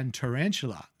Tito and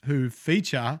Tarantula, who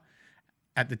feature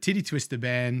at the Titty Twister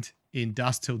Band in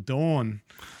Dusk Till Dawn.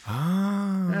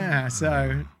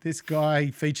 So this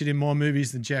guy featured in more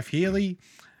movies than Jeff Healey.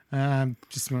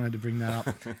 Just wanted to bring that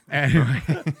up. Anyway.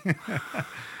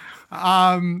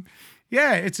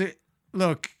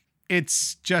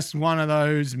 It's just one of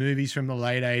those movies from the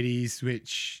late 80s,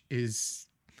 which is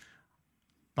a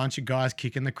bunch of guys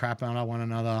kicking the crap out of one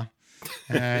another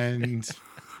and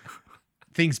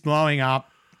things blowing up,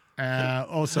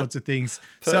 all sorts of things.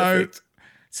 Perfect.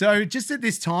 So just at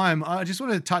this time, I just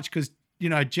wanted to touch because,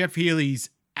 Jeff Healey's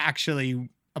actually,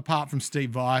 apart from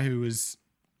Steve Vai, who was,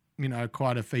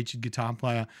 quite a featured guitar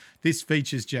player, this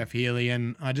features Jeff Healey,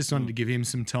 and I just wanted to give him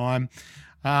some time.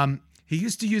 He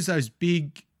used to use those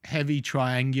big, heavy,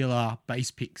 triangular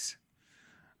bass picks.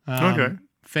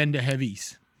 Fender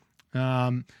heavies.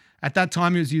 At that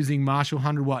time, he was using Marshall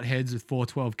 100-watt heads with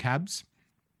 412 cabs,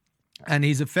 and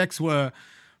his effects were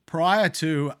prior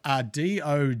to a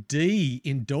DOD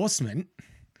endorsement.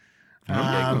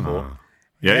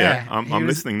 Yeah. He I'm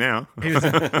was- listening now.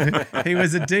 He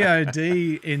was a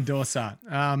DoD endorser.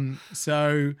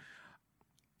 So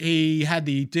he had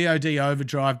the DoD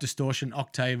overdrive, distortion,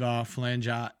 octaver,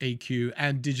 flanger, EQ,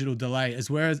 and digital delay, as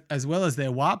well as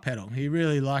their wah pedal. He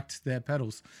really liked their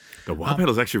pedals. The wah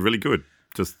pedal's actually really good.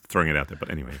 Just throwing it out there. But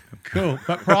anyway. Cool.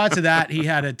 But prior to that, he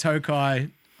had a Tokai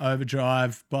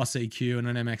overdrive, Boss EQ, and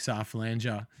an MXR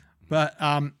flanger. But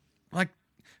like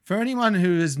for anyone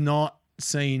who has not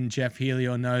seen Jeff Healey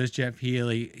or knows Jeff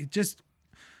Healey,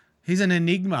 he's an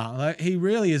enigma. Like, he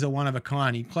really is a one of a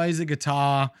kind. He plays the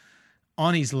guitar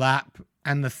on his lap,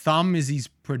 and the thumb is his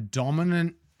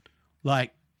predominant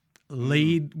like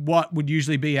lead, what would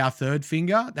usually be our third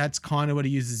finger. That's kind of what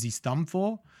he uses his thumb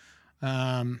for.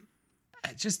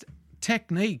 Just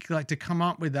technique, like to come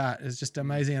up with that is just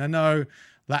amazing. And I know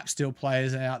lap steel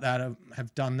players out there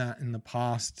have done that in the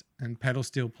past, and pedal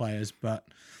steel players, but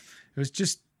it was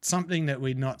just something that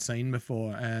we'd not seen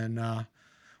before. And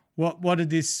what did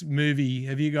this movie,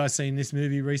 have you guys seen this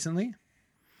movie recently?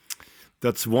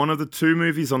 That's one of the 2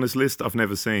 movies on this list I've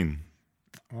never seen.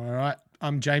 All right.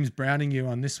 I'm James Browning you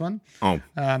on this one. Oh.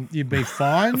 You'd be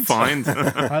fined. Fined.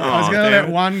 I was going to let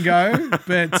one go,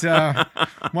 but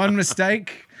one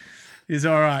mistake is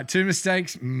all right. 2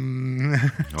 mistakes, 2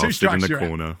 I'll sit strikes in the you're out.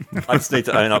 corner. I just need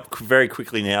to own up very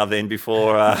quickly now then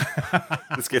before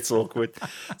this gets awkward.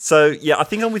 So, yeah, I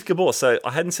think I'm with Gabor. So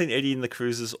I hadn't seen Eddie and the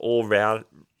Cruisers or Roadhouse.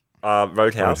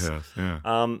 Roadhouse,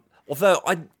 yeah. Although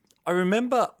I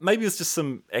remember, maybe it was just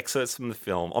some excerpts from the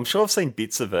film. I'm sure I've seen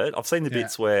bits of it. I've seen the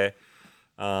bits where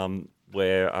the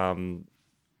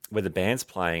band's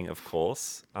playing, of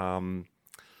course. I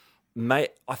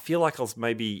feel like I was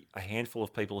maybe a handful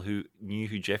of people who knew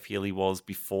who Jeff Healey was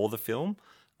before the film.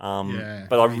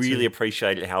 But I really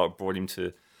appreciated how it brought him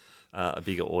to a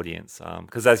bigger audience.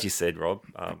 Because as you said, Rob,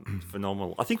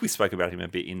 phenomenal. I think we spoke about him a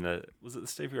bit in was it the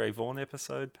Stevie Ray Vaughan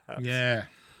episode, perhaps? Yeah.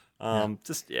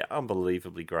 Just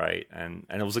unbelievably great, and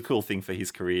it was a cool thing for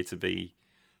his career to be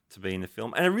in the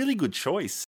film, and a really good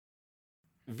choice,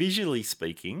 visually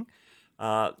speaking.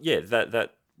 That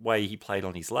way he played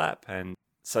on his lap, and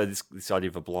so this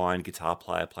idea of a blind guitar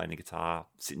player playing the guitar,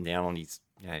 sitting down on his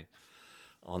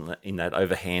in that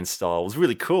overhand style was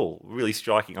really cool, really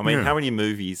striking. I mean, how many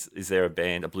movies is there a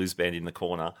blues band in the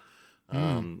corner?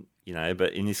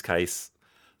 But in this case.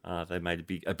 They made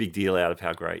a big deal out of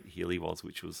how great Healey was,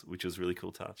 which was a really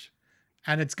cool touch.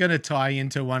 And it's going to tie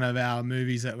into one of our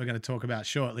movies that we're going to talk about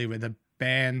shortly, with a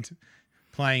band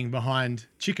playing behind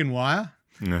chicken wire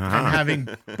and having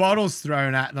bottles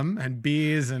thrown at them and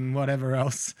beers and whatever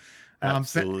else.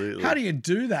 Absolutely. How do you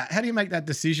do that? How do you make that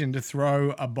decision to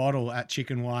throw a bottle at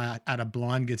chicken wire at a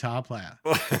blind guitar player?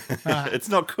 It's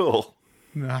not cool.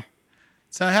 No.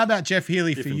 So how about Jeff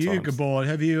Healey for Different you, times. Gabor?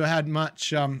 Have you had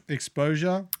much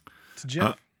exposure to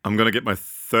Jeff? I'm going to get my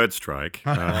 3rd strike.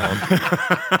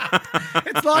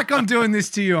 It's like I'm doing this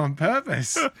to you on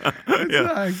purpose.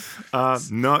 It's like,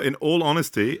 No, in all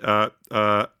honesty,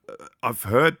 I've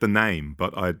heard the name,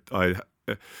 but I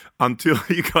until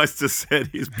you guys just said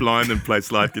he's blind and plays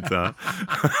slide guitar.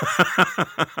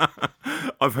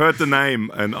 I've heard the name,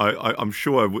 and I'm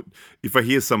sure I would, if I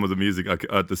hear some of the music,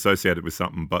 I'd associate it with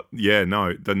something. But yeah,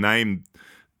 no, the name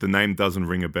doesn't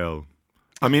ring a bell.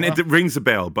 I mean, it rings a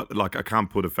bell, but like I can't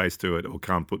put a face to it, or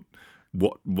can't put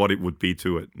what it would be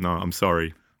to it. No, I'm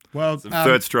sorry. well,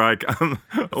 3rd strike. It's a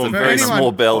anyone- very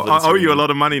small bell. I owe you a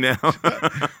lot of money now.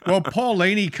 well,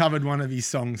 Paulini covered one of his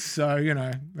songs, so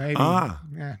maybe.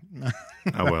 Yeah.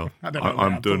 Oh well, I don't know where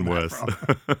I'm I'm doing pulling that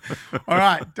worse. All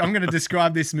right, I'm going to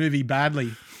describe this movie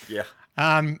badly. Yeah.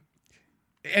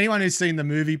 Anyone who's seen the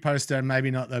movie poster, and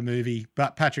maybe not the movie,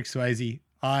 but Patrick Swayze,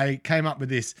 I came up with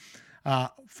this.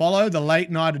 Follow the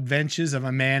late night adventures of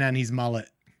a man and his mullet.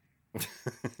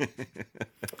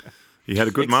 He had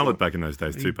a good mullet back in those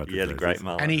days too, Patrick. He had a great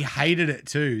mullet. And he hated it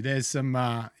too. There's some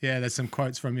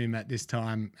quotes from him at this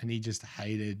time, and he just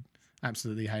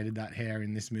absolutely hated that hair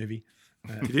in this movie.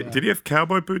 Did he have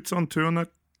cowboy boots on too on that?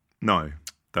 No,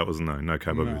 that was no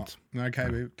cowboy boots. No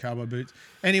cowboy boots.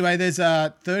 Anyway, there's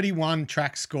a 31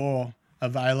 track score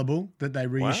available that they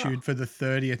reissued for the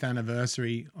 30th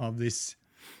anniversary of this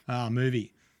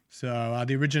movie. So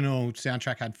the original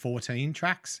soundtrack had 14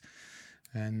 tracks,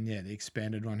 and the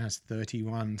expanded one has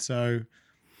 31. So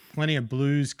plenty of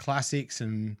blues classics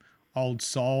and old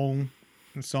soul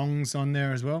songs on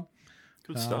there as well.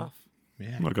 Good stuff.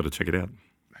 Yeah, I've got to check it out.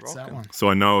 that's that one. So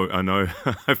I know,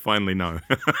 I finally know.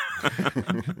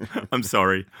 I'm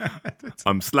sorry.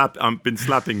 I've been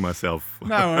slapping myself.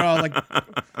 No, we're all like,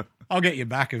 I'll get you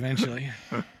back eventually.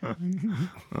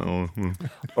 Oh,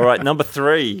 All right, number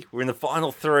 3. We're in the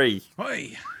final 3.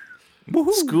 Oi.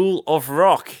 School of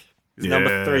Rock is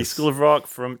number 3. Yes. School of Rock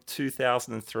from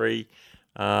 2003.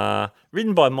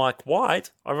 Written by Mike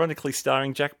White, ironically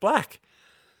starring Jack Black.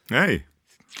 Hey.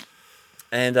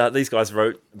 And these guys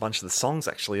wrote a bunch of the songs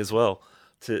actually as well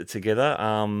together.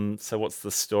 So what's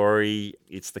the story?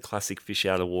 It's the classic fish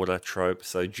out of water trope.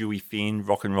 So Dewey Finn,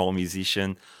 rock and roll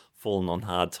musician, fallen on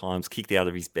hard times, kicked out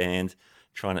of his band,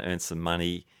 trying to earn some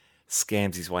money,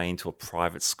 scams his way into a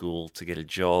private school to get a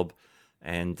job,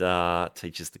 and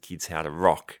teaches the kids how to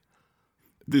rock.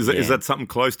 Is that something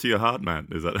close to your heart, Matt?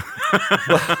 Is that?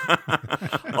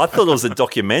 I thought it was a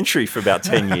documentary for about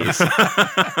 10 years.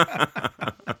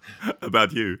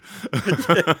 About you?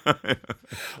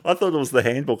 I thought it was the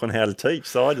handbook on how to teach,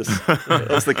 so it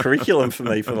was the curriculum for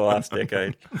me for the last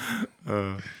decade.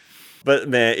 But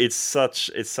man, it's such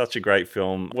a great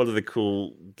film. What are the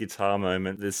cool guitar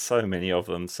moments? There's so many of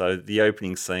them. So the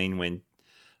opening scene when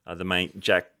the main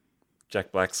Jack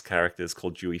Black's character is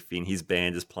called Dewey Finn. His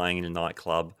band is playing in a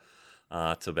nightclub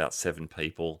to about 7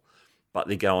 people, but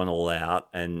they're going all out,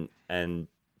 and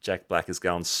Jack Black is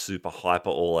going super hyper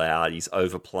all out. He's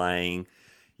overplaying.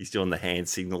 He's doing the hand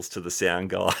signals to the sound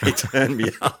guy. Turn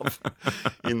me up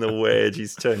in the wedge.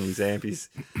 He's turning his amp. His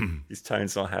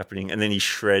tone's not happening, and then he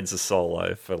shreds a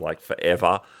solo for like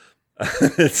forever.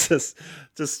 It's just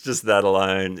that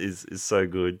alone is so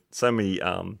good. So many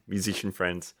musician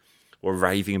friends were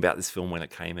raving about this film when it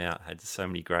came out. It had so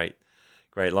many great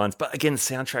lines. But again, the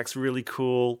soundtrack's really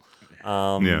cool.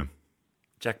 Yeah.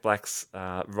 Jack Black's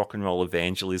rock and roll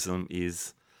evangelism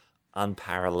is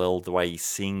unparalleled. The way he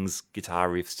sings guitar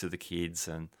riffs to the kids,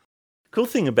 and cool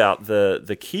thing about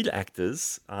the kid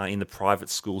actors in the private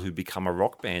school who become a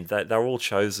rock band, they're all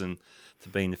chosen to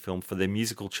be in the film for their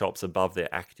musical chops above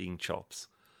their acting chops.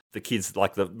 The kids,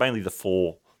 like mainly the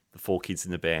four kids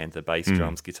in the band, the bass,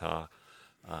 drums, guitar,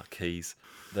 keys,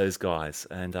 those guys.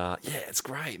 And it's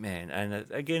great, man. And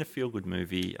again, a feel-good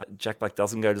movie. Jack Black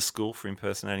doesn't go to school for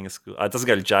impersonating a school. Doesn't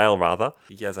go to jail, rather.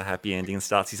 He has a happy ending and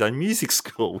starts his own music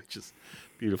school, which is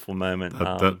a beautiful moment.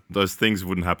 Those things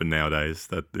wouldn't happen nowadays.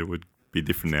 That it would be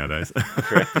different nowadays.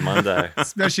 Correct, Mundo.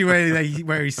 Especially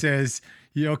where he says,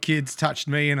 "Your kids touched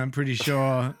me, and I'm pretty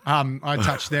sure I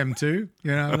touched them too."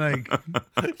 You know, like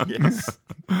Yes.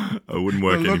 It wouldn't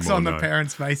work the looks anymore. on the no.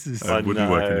 parents' faces. It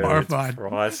wouldn't work anymore. Horrified. It's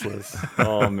priceless.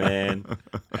 Oh, man.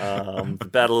 The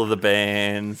Battle of the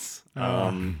Bands.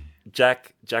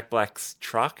 Jack Black's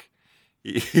truck,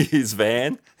 his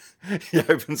van, he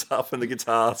opens up and the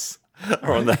guitars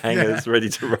are on the hangers ready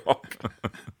to rock.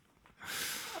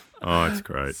 Oh, it's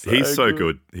great. He's so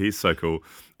good. He's so cool.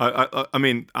 I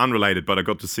mean, unrelated, but I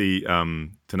got to see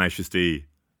Tenacious D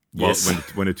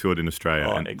when it toured in Australia,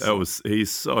 Oh, and excellent. he's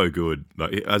so good.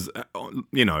 Like as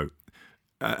you know,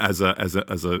 as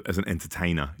an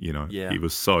entertainer, you know, Yeah. he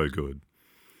was so good.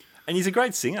 And he's a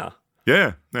great singer.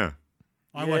 Yeah. I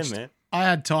Yeah, watched. man. I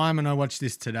had time, and I watched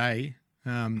this today.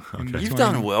 In You've between.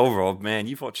 done well, Rob, man.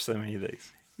 You've watched so many of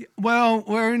these. Well,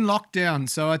 we're in lockdown,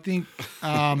 so I think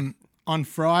on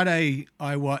Friday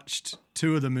I watched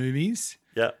 2 of the movies,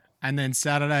 Yeah. and then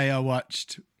Saturday I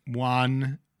watched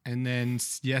 1, and then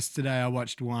yesterday I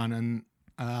watched 1, and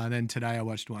then today I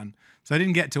watched 1. So I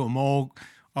didn't get to them all.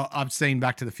 I've seen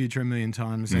Back to the Future a million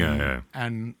times,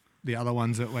 and the other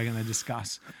ones that we're going to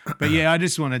discuss. But yeah, I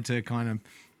just wanted to kind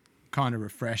of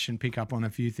refresh and pick up on a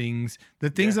few things. The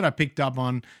things that I picked up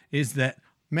on is that,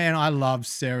 man, I love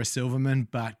Sarah Silverman,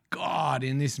 but God,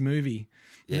 in this movie,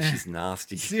 Yeah, she's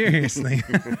nasty. seriously,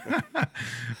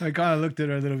 I kind of looked at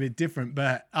her a little bit different.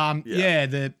 But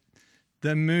the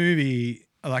movie,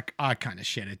 like, I kind of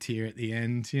shed a tear at the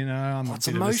end. You know, I'm It's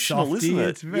a bit emotional, of a softie. isn't it?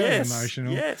 It's very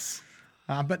emotional. Yes.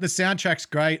 But the soundtrack's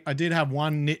great. I did have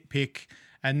one nitpick,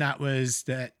 and that was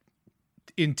that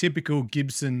in typical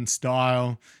Gibson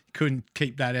style, couldn't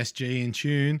keep that SG in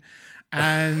tune.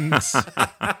 And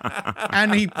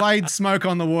and he played Smoke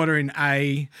on the Water in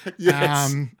A.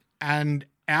 Yes. And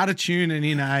out of tune and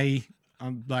in A.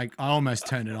 I almost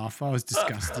turned it off. I was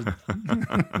disgusted.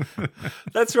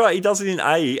 That's right. He does it in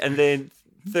A, and then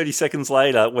 30 seconds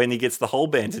later, when he gets the whole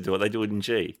band to do it, they do it in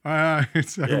G.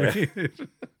 It's so weird.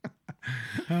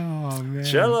 Oh, man.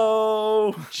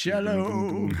 Cello. Turn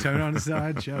on the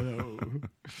side, cello.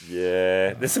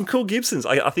 Yeah. There's some cool Gibsons.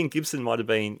 I think Gibson might have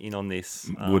been in on this.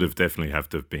 Would have definitely have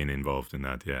to have been involved in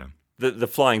that. Yeah. The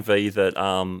Flying V that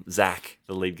Zach,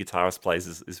 the lead guitarist, plays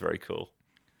is very cool.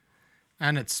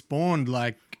 And it spawned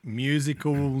like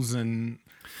musicals and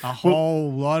a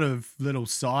whole lot of little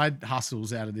side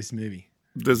hustles out of this movie.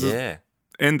 There's a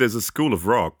School of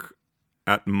Rock,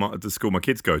 at the school my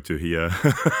kids go to here.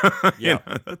 Yeah.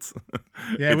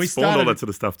 Yeah, we spawned all started. that sort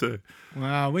of stuff too.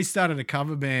 Well, we started a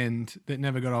cover band that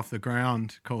never got off the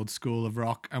ground called School of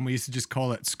Rock, and we used to just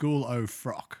call it School O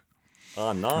Frock.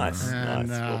 Oh, nice. And,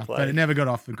 Nice. Well but it played. never got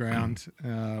off the ground.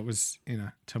 It was,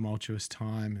 tumultuous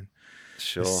time and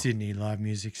Sure. the Sydney live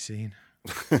music scene.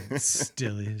 It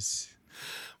still is.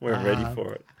 We're ready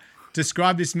for it.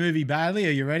 Describe this movie, Bailey.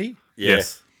 Are you ready?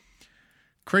 Yes.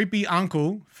 Creepy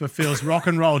uncle fulfills rock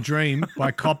and roll dream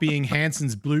by copying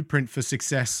Hanson's blueprint for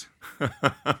success.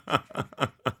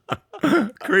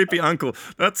 Creepy uncle.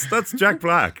 That's Jack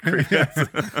Black.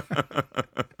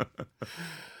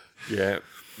 Yeah.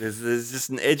 There's just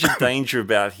an edge of danger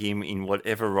about him in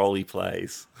whatever role he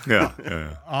plays.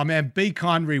 Yeah. Oh man, Be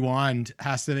Kind Rewind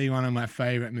has to be one of my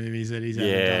favorite movies that he's ever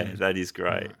Yeah, done. that is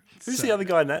great. Who's the other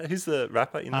guy in that? Who's the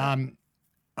rapper in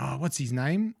that? What's his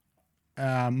name?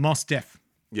 Mos Def.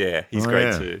 Yeah, he's Oh,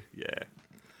 great yeah. too. Yeah.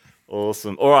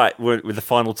 Awesome. All right, we're with the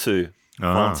final two.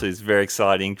 Final Ah. two is very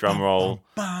exciting. Drum roll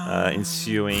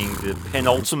ensuing. The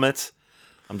penultimate.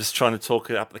 I'm just trying to talk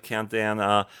it up the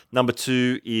countdown. Number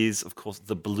 2 is, of course,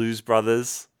 The Blues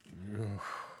Brothers.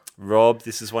 Rob,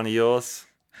 this is one of yours.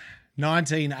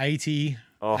 1980.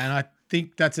 Oh. And I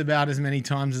think that's about as many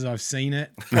times as I've seen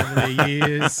it over the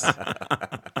years.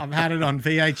 I've had it on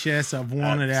VHS. I've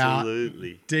worn it out.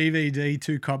 Absolutely. DVD,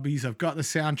 2 copies. I've got the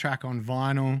soundtrack on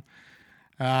vinyl.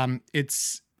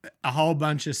 It's a whole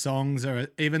bunch of songs,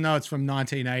 even though it's from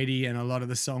 1980 and a lot of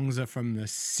the songs are from the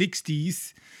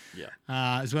 60s, Yeah.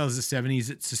 as well as the 70s.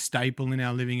 It's a staple in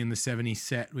our Living in the 70s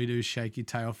set. We do Shake Your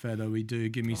Tail Feather. We do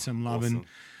Give Me Some Lovin'. awesome.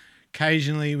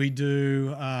 Occasionally we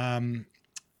do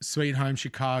Sweet Home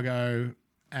Chicago,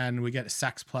 and we get a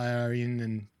sax player in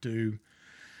and do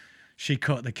She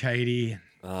Caught the Katy,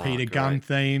 Peter great. Gunn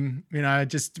theme.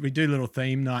 We do little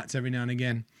theme nights every now and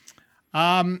again.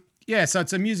 Yeah, so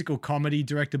it's a musical comedy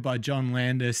directed by John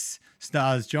Landis,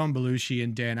 stars John Belushi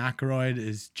and Dan Aykroyd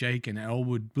as Jake and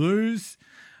Elwood Blues.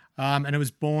 And it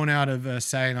was born out of a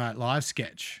Saturday Night Live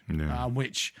sketch, Yeah.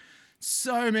 which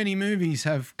so many movies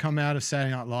have come out of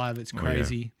Saturday Night Live. It's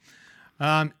crazy.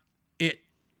 It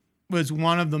was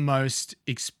one of the most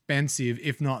expensive,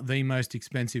 if not the most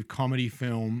expensive comedy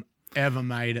film ever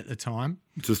made at the time.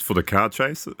 Just for the car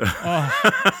chase? It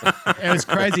was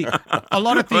crazy. A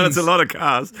lot of Well, things. that's a lot of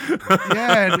cars.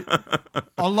 Yeah,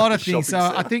 a lot of things. So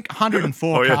Shopping I think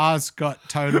 104 Oh, yeah. cars got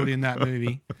totaled in that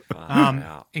movie,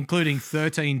 Wow. including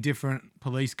 13 different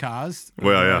police cars.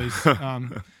 Well, yeah.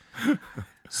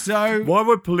 So Why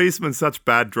were policemen such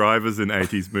bad drivers in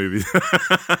 80s movies?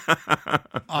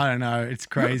 I don't know. It's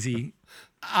crazy.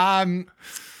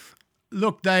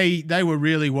 Look, they were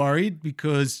really worried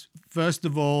because, first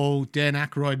of all, Dan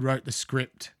Aykroyd wrote the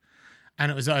script,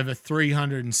 and it was over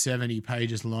 370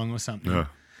 pages long or something.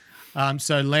 Yeah.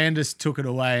 So Landis took it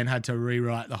away and had to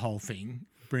rewrite the whole thing,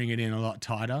 bring it in a lot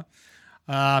tighter.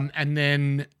 And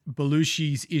then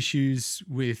Belushi's issues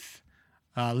with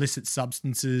illicit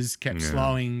substances kept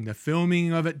slowing the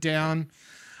filming of it down.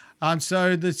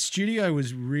 So the studio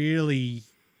was really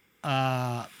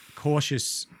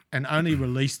cautious and only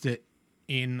released it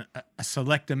in a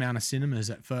select amount of cinemas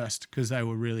at first because they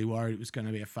were really worried it was going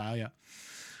to be a failure.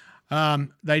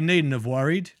 They needn't have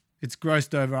worried. It's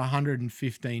grossed over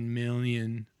 115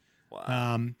 million.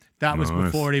 Wow. That was Nice.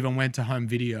 before it even went to home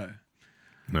video.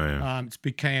 No, yeah. It's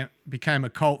became a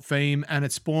cult theme, and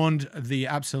it spawned the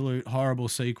absolute horrible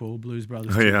sequel, Blues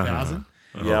Brothers Oh, yeah. 2000.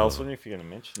 Yeah, I was wondering if you're going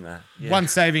to mention that. Yeah. One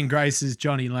saving grace is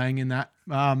Johnny Lang in that.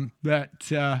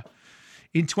 But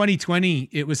in 2020,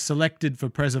 it was selected for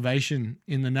preservation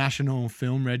in the National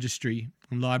Film Registry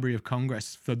and Library of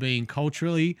Congress for being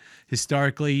culturally,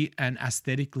 historically, and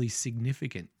aesthetically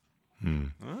significant.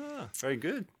 Very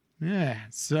good. Yeah.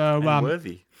 So And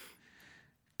worthy.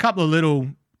 couple of little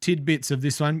tidbits of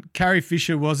this one. Carrie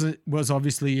Fisher was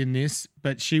obviously in this,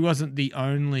 but she wasn't the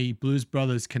only Blues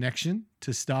Brothers connection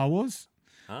to Star Wars.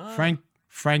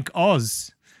 Frank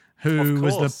Oz, who Of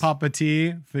was the course.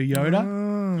 puppeteer for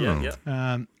Yoda.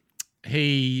 Yeah.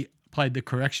 He played the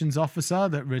corrections officer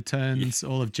that returns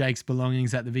all of Jake's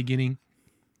belongings at the beginning.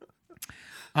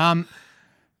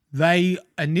 They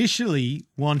initially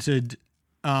wanted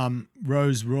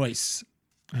Rose Royce,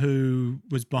 who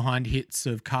was behind hits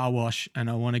of Car Wash and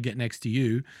I Want to Get Next to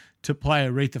You, to play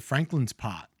Aretha Franklin's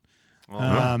part.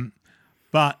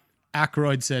 But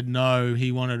Aykroyd said no,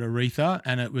 he wanted Aretha,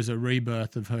 and it was a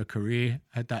rebirth of her career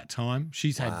at that time.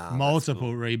 She's had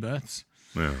multiple rebirths.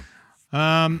 Yeah.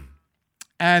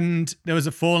 And there was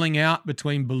a falling out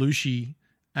between Belushi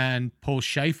and Paul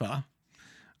Schaefer,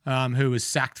 who was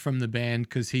sacked from the band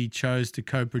because he chose to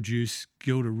co-produce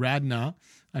Gilda Radner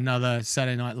another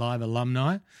Saturday Night Live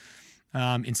alumni,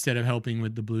 instead of helping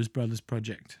with the Blues Brothers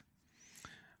project.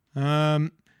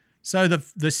 So the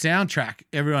soundtrack,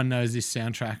 everyone knows this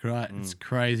soundtrack, right? It's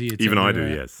crazy. It's Even I do,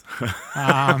 everywhere. yes.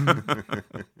 I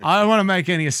don't want to make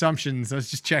any assumptions. I was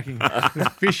just checking.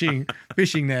 fishing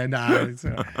there. No.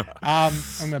 I'm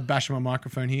going to bash my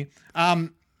microphone here.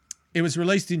 It was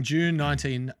released in June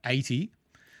 1980,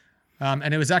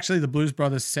 and it was actually the Blues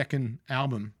Brothers' second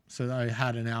album. So they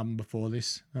had an album before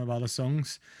this of other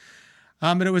songs.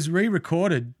 But it was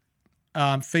re-recorded,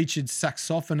 featured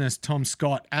saxophonist Tom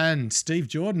Scott and Steve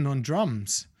Jordan on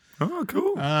drums. Oh,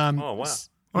 cool. Oh, wow.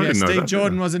 I didn't know Steve that,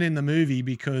 Jordan yeah. wasn't in the movie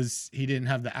because he didn't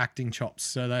have the acting chops,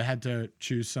 so they had to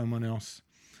choose someone else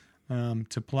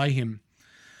to play him.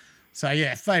 So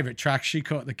yeah, favorite track. She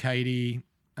Caught the Katy.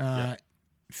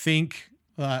 Think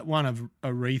one of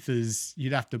Aretha's.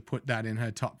 You'd have to put that in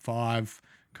her top 5.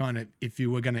 Kind of, if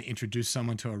you were going to introduce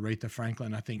someone to Aretha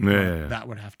Franklin, I think that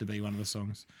would have to be one of the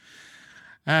songs.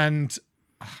 And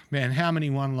man, how many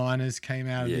one-liners came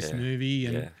out of this movie?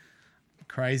 And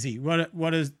crazy.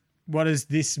 What does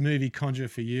this movie conjure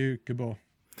for you, Gabor?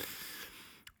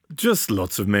 Just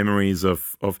lots of memories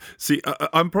of see,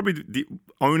 I'm probably the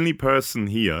only person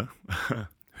here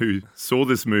who saw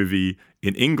this movie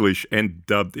in English and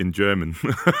dubbed in German.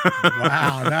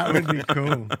 Wow, that would be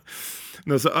cool.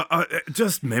 No, so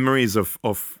just memories of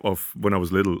when I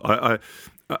was little.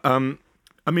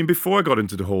 I mean, before I got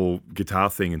into the whole guitar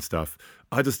thing and stuff,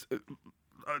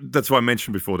 that's why I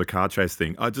mentioned before the car chase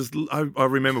thing. I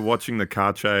remember watching the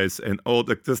car chase and all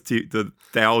the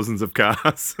thousands of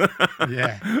cars,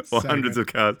 or hundreds of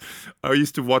cars. I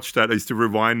used to watch that. I used to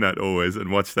rewind that always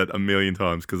and watch that a million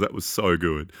times because that was so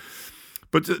good.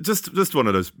 But just one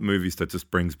of those movies that just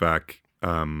brings back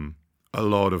a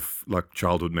lot of like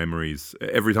childhood memories.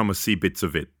 Every time I see bits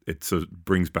of it, it sort of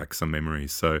brings back some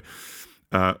memories. So.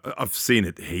 I've seen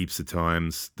it heaps of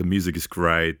times. The music is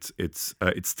great. It's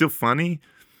still funny,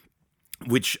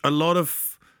 which a lot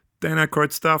of Dan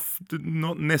Aykroyd stuff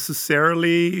not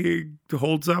necessarily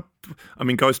holds up. I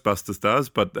mean, Ghostbusters does,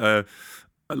 but a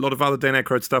lot of other Dan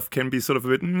Aykroyd stuff can be sort of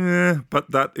a bit, but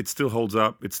that it still holds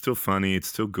up. It's still funny. It's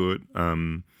still good.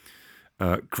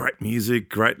 Great music,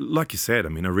 great, like you said. I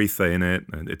mean, Aretha in it,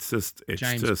 and it's just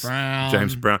James Brown.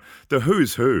 James Brown, the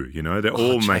who's who. You know, they're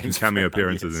all making James cameo Brown,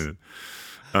 appearances yes. in it.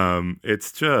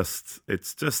 It's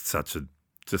just such a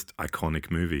iconic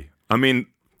movie. I mean,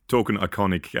 talking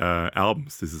iconic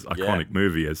albums, this is iconic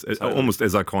movie, as almost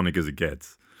as iconic as it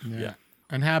gets. Yeah.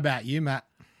 And how about you, Matt?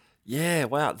 Yeah,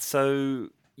 wow. So,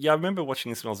 I remember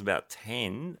watching this when I was about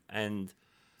 10, and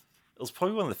it was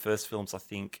probably one of the first films, I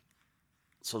think,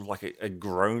 sort of like a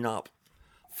grown-up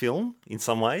film in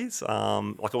some ways.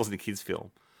 Like it wasn't a kid's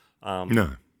film.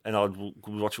 No. And I'd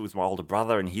watch it with my older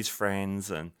brother and his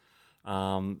friends, and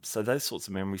so those sorts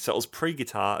of memories. So it was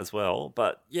pre-guitar as well,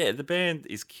 but yeah, the band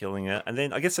is killing it. And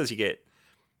then I guess as I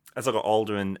got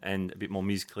older and a bit more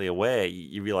musically aware,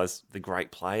 you realize the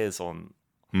great players on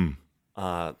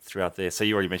throughout there. So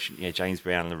you already mentioned James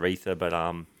Brown and Aretha, but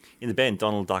in the band,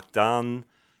 Donald Duck Dunn,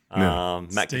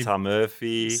 Matt Guitar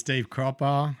Murphy, Steve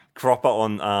Cropper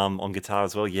on guitar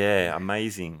as well. Yeah,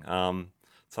 amazing. So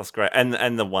that's great.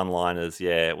 And the one-liners.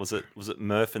 Yeah, was it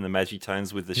Murph and the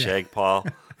Magitones with the shag pile?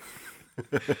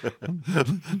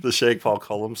 The shag pile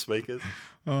column speakers.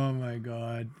 Oh my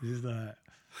God, you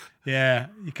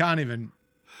can't even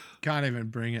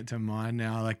bring it to mind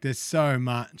now. Like there's so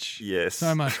much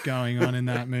going on in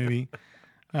that movie.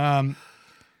 Yeah,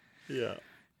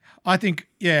 I think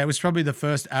it was probably the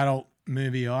first adult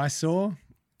movie I saw,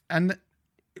 and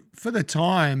for the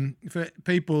time, for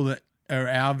people that are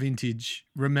our vintage,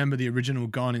 remember the original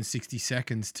Gone in 60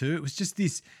 Seconds too. It was just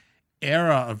this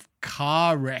era of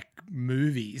car wreck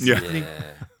movies. Yeah.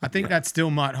 I think that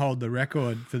still might hold the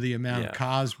record for the amount of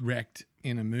cars wrecked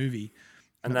in a movie.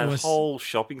 And that whole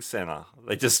shopping centre,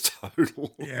 they just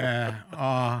total. Yeah.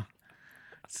 Oh,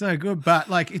 so good. But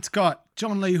like it's got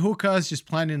John Lee Hooker's just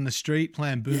playing in the street,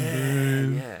 playing Boom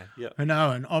Boom. Yeah. I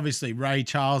know. And obviously Ray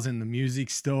Charles in the music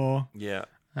store. Yeah.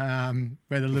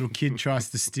 Where the little kid tries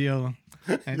to steal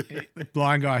and the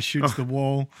blind guy shoots the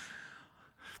wall.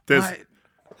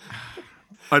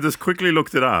 I just quickly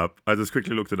looked it up.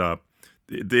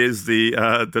 There's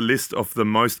the list of the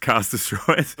most cars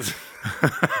destroyed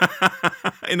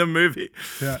in a movie.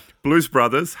 Yeah. Blues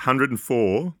Brothers,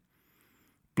 104.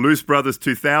 Blues Brothers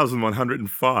 2000,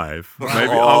 105. Maybe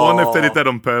I wonder if they did that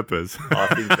on purpose. I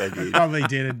think they did. Probably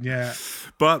did, yeah.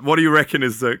 But what do you reckon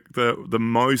is the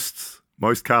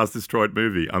most cars destroyed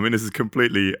movie? I mean, this is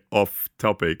completely off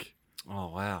topic.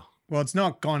 Oh, wow. Well, it's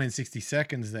not Gone in 60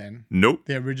 Seconds then. Nope.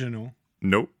 The original.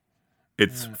 Nope.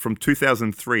 It's from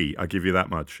 2003, I give you that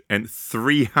much. And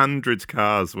 300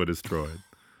 cars were destroyed.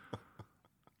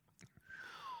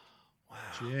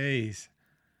 Jeez.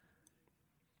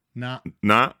 Nah,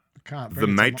 can't bring The it to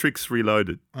Matrix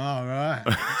Reloaded. Oh, right.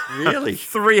 Really?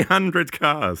 300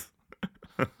 cars.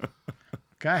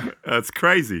 Okay. That's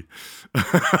crazy.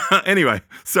 Anyway,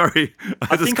 sorry.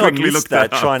 I think I missed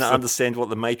that trying to understand what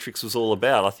the Matrix was all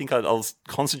about. I think I was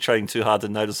concentrating too hard to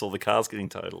notice all the cars getting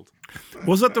totaled.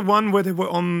 Was that the one where they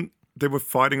were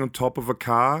fighting on top of a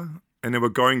car and they were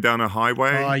going down a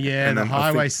highway? Oh, yeah, and the then I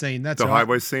highway think scene. That's the right.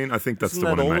 highway scene. I think that's Isn't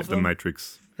the that one all in of the them?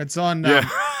 Matrix. It's on. Yeah,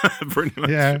 pretty much.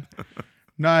 Yeah.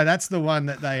 No, that's the one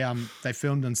that they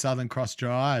filmed on Southern Cross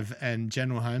Drive and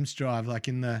General Holmes Drive, like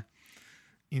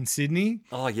in Sydney.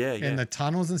 Oh, yeah, yeah. In the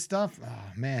tunnels and stuff.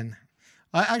 Oh man,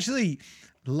 I actually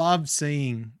love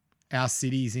seeing our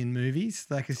cities in movies.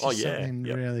 Like it's just something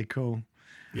really cool.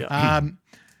 Yeah.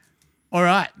 All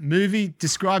right, movie.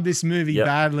 Describe this movie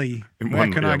badly.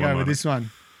 Where can I go with this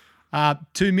one?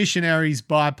 2 missionaries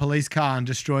buy a police car and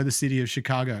destroy the city of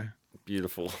Chicago.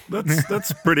 Beautiful.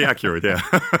 That's pretty accurate. Yeah.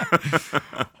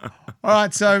 All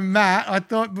right, so Matt, I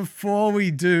thought before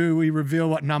we reveal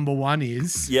what number 1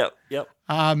 is. Yep.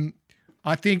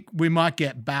 I think we might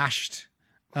get bashed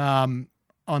on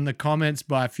the comments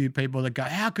by a few people that go,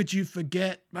 "How could you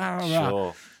forget?" Blah, blah, blah.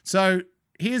 Sure. So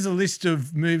here's a list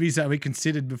of movies that we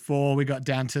considered before we got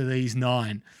down to these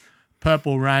 9: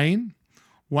 Purple Rain,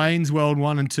 Wayne's World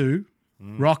 1 and 2,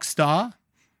 Rockstar,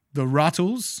 The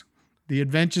Ruttles, The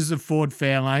Adventures of Ford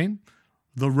Fairlane,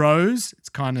 The Rose. It's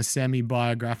kind of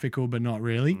semi-biographical, but not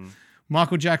really.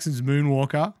 Michael Jackson's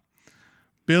Moonwalker,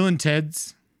 Bill and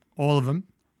Ted's, all of them.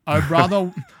 Oh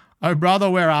brother,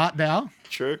 where art thou?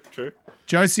 True.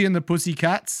 Josie and the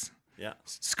Pussycats, Yeah.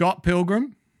 Scott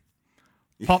Pilgrim,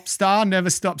 Pop Star, Never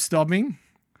Stop Stopping,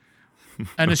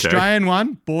 an Australian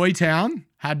one, Boy Town.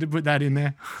 Had to put that in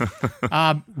there.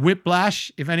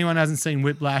 Whiplash. If anyone hasn't seen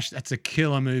Whiplash, that's a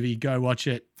killer movie. Go watch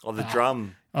it. Oh, the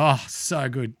drum. Oh, so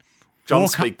good. Drum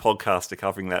Speak podcast are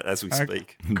covering that as we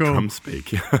speak. Cool. Drum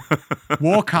speak.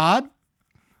 Walk Hard,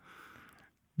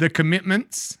 The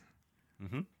Commitments.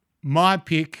 My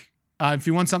pick, if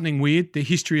you want something weird, The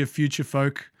History of Future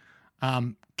Folk.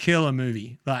 Killer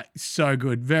movie. Like, so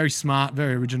good. Very smart,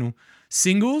 very original.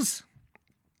 Singles,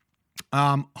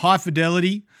 High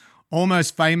Fidelity,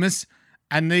 Almost Famous,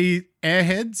 and the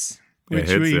Airheads, which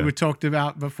we talked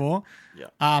about before.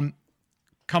 Yeah.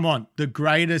 Come on, the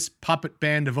greatest puppet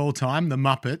band of all time, the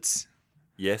Muppets.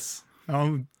 Yes.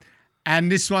 Oh, and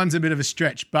this one's a bit of a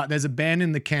stretch, but there's a band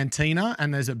in the Cantina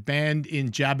and there's a band in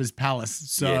Jabba's Palace.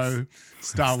 So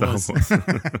Star Wars.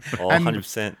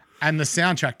 100%. And the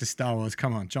soundtrack to Star Wars.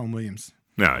 Come on, John Williams.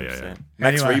 Yeah.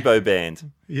 Max Anyway. Rebo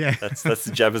Band. Yeah. That's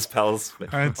the Jabba's Palace.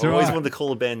 That's I always right. wanted to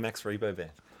call a band Max Rebo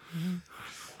Band.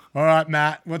 All right,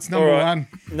 Matt. What's number All right.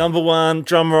 1? Number 1,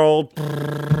 drum roll.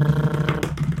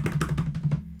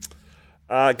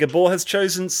 Gabor has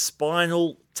chosen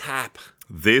Spinal Tap.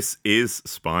 This is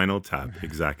Spinal Tap,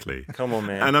 exactly. Come on,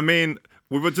 man. And I mean,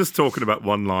 we were just talking about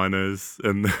one-liners,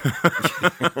 and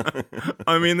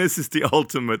I mean, this is the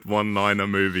ultimate one-liner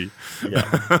movie. Yeah.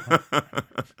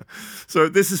 So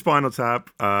this is Spinal Tap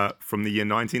from the year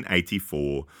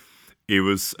 1984. It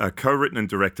was co-written and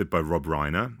directed by Rob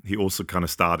Reiner. He also kind of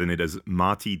starred in it as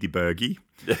Marty DeBergi.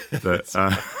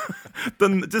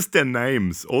 Just their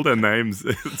names, all their names,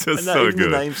 it's just so even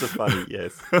good. The names are funny,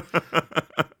 yes.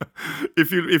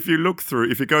 If you look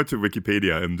through, if you go to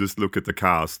Wikipedia and just look at the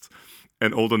cast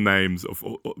and all the names of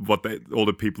all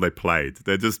the people they played,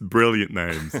 they're just brilliant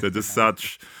names. They're just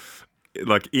such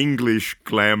like English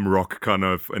glam rock kind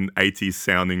of an 80s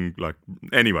sounding like.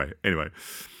 Anyway.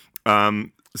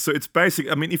 So it's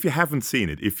basic. I mean, if you haven't seen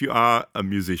it, if you are a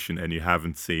musician and you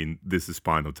haven't seen This is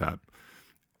Spinal Tap,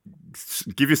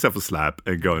 give yourself a slap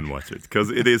and go and watch it, because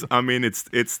it is. I mean,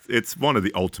 it's one of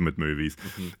the ultimate movies,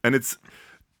 and it's.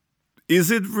 Is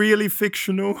it really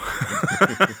fictional?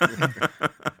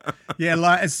 Yeah,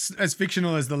 like as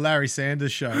fictional as the Larry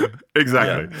Sanders Show.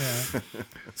 Exactly. Yeah.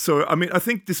 So, I mean, I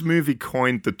think this movie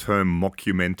coined the term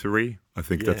mockumentary. I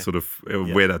think that's sort of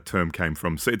where that term came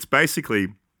from. So it's basically,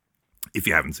 if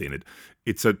you haven't seen it,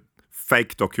 it's a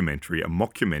fake documentary, a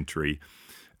mockumentary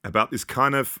about this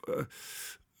kind of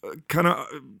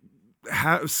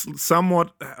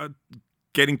somewhat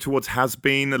getting towards has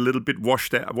been a little bit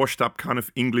washed up kind of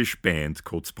English band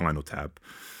called Spinal Tap,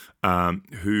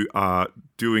 who are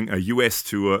doing a US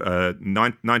tour,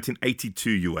 1982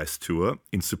 US tour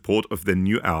in support of their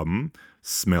new album,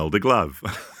 Smell the Glove.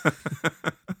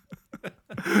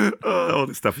 Oh,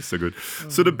 this stuff is so good.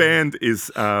 So the band is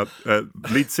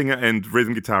lead singer and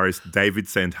rhythm guitarist David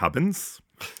St. Hubbins,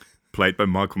 played by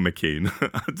Michael McKean.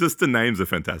 Just the names are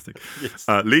fantastic. Yes.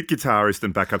 Lead guitarist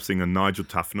and backup singer Nigel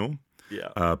Tufnell,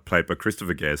 played by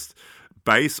Christopher Guest.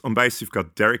 On bass, you've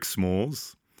got Derek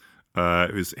Smalls,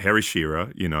 who's Harry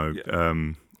Shearer,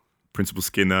 Principal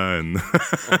Skinner, and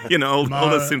all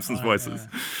the Simpsons voices.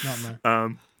 Not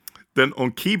Mo. Then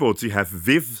on keyboards, you have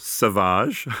Viv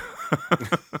Savage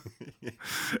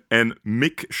and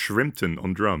Mick Shrimpton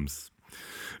on drums.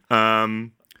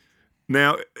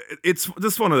 Now, it's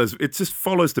just one of those. It just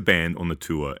follows the band on the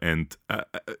tour, and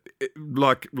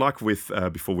like with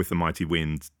before with the Mighty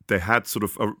Wind, they had sort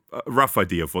of a rough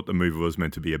idea of what the movie was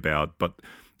meant to be about, but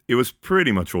it was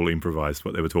pretty much all improvised.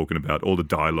 What they were talking about, all the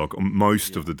dialogue, or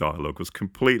most of the dialogue was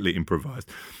completely improvised.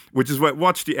 Which is why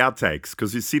watch the outtakes,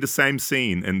 because you see the same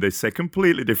scene and they say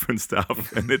completely different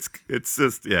stuff, and it's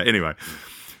just Anyway,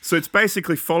 so it's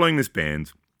basically following this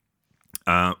band,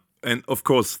 and of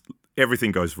course,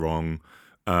 everything goes wrong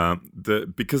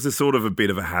because they're sort of a bit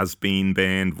of a has-been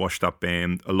band, washed-up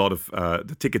band. A lot of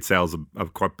the ticket sales are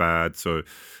quite bad, so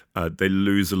they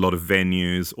lose a lot of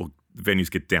venues, or venues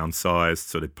get downsized,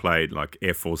 so they played like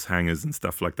Air Force hangars and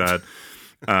stuff like that.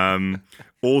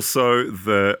 Also,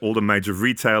 all the major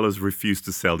retailers refused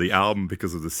to sell the album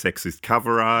because of the sexist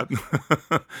cover art,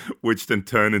 which then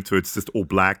turned into it's just all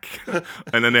black,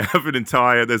 and then they have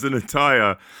there's an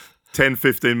entire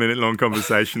 10-15 minute long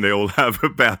conversation they all have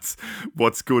about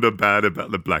what's good or bad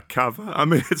about the black cover. I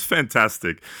mean, it's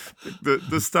fantastic.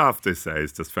 The stuff they say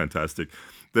is just fantastic.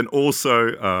 Then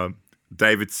also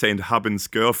David St. Hubben's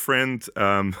girlfriend,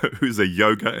 who's a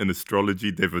yoga and astrology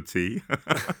devotee.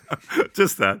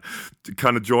 Just that.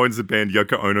 Kind of joins the band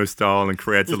Yoko Ono style and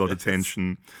creates a lot of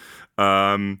tension.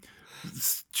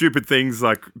 Stupid things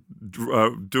like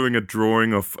doing a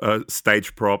drawing of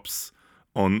stage props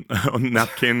on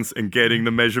napkins and getting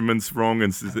the measurements wrong,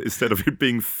 and instead of it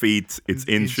being feet, it's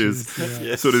inches.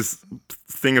 So this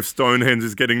thing of Stonehenge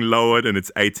is getting lowered and it's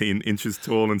 18 inches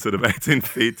tall instead of 18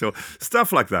 feet tall.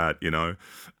 Stuff like that,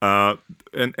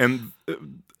 and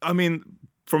I mean,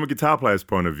 from a guitar player's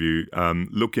point of view,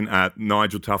 looking at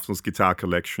Nigel Tufnell's guitar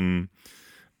collection,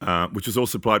 which was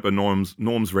also supplied by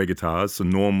Norm's Rare Guitars. So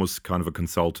Norm was kind of a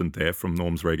consultant there from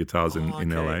Norm's Rare Guitars in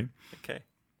LA. Okay.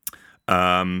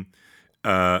 And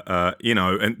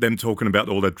them talking about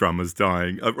all their drummers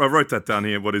dying. I wrote that down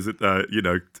here. What is it?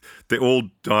 They all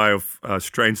die of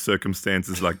strange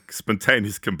circumstances like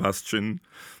spontaneous combustion,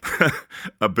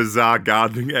 a bizarre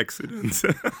gardening accident,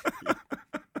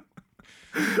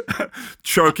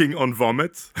 choking on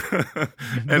vomit,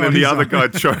 and then the other guy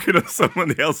choking on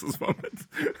someone else's vomit.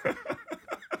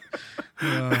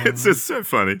 It's just so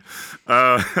funny.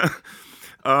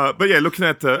 But yeah, looking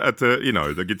at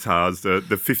the guitars,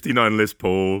 the 59 Les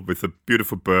Paul with a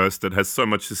beautiful burst that has so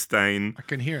much sustain. I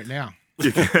can hear it now.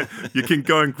 You can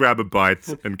go and grab a bite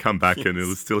and come back and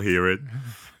you'll still hear it.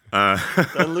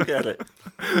 Don't look at it.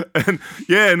 And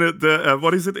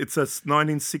what is it? It's a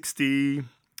 1960.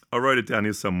 I wrote it down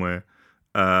here somewhere.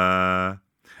 A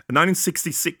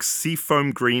 1966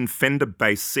 Seafoam Green Fender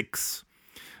Bass 6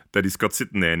 that he's got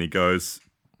sitting there, and he goes,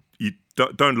 "You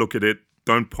don't look at it.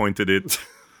 Don't point at it.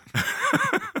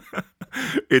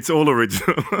 It's all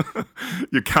original.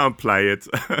 You can't play it.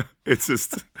 It's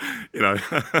just, it's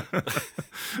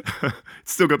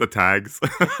still got the tags."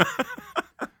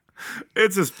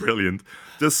 It's just brilliant.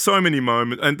 There's so many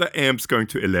moments, and the amp's going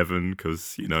to 11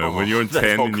 because when you're in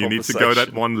 10 and you need to go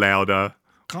that one louder.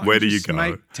 Can't where do you you just go?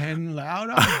 Make 10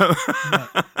 louder?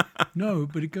 No,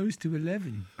 but it goes to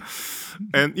 11.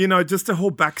 And just the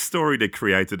whole backstory they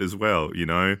created as well.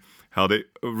 How they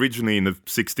originally in the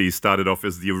 60s started off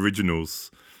as the Originals,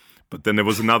 but then there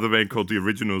was another band called the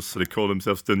Originals, so they called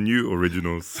themselves the New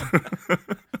Originals.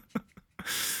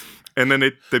 And then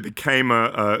they became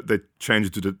they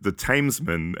changed it to the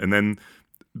Tamesmen, and then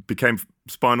became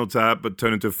Spinal Tap, but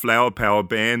turned into a Flower Power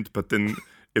band, but then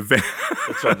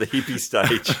that's right, the hippie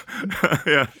stage.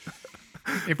 Yeah.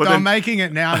 If they were making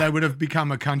it now, they would have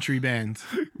become a country band.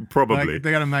 Probably.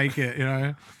 They got to make it,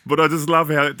 But I just love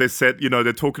how they said,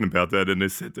 they're talking about that, and they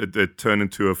said that they turned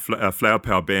into a Flower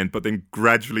Power band, but then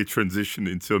gradually transitioned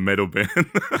into a metal band.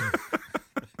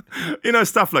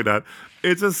 Stuff like that.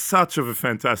 It's just such of a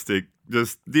fantastic,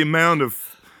 just the amount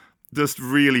of just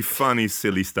really funny,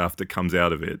 silly stuff that comes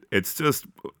out of it. It's just,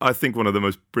 I think, one of the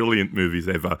most brilliant movies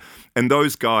ever. And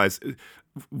those guys,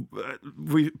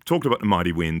 we talked about The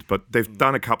Mighty Wind, but they've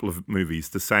done a couple of movies,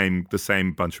 the same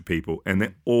bunch of people, and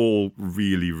they're all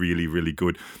really, really, really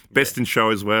good. Best in Show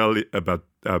as well, about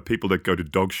people that go to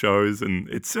dog shows, and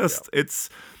it's just it's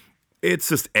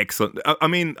just excellent. I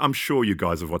mean, I'm sure you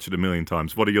guys have watched it a million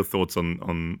times. What are your thoughts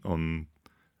on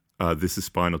This Is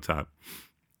Spinal Tap?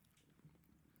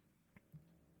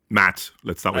 Matt,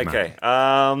 let's start with Okay.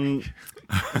 Matt.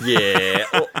 Yeah.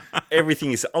 Well,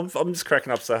 everything is. I'm just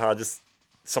cracking up so hard. Just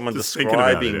someone Just thinking about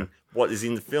it, describing yeah. what is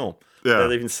in the film. Yeah.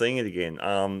 Without even seeing it again.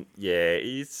 Yeah. It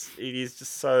is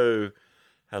just so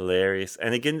hilarious.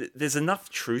 And again, there's enough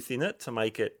truth in it to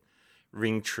make it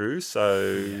ring true.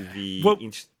 So Well-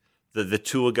 the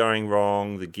tour going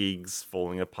wrong, the gigs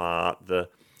falling apart, the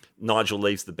Nigel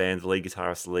leaves the band, the lead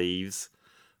guitarist leaves.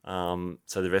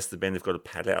 So the rest of the band have got to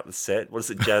pad out the set. What is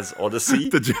it, Jazz Odyssey?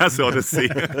 The Jazz Odyssey.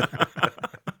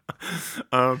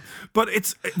 But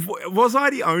was I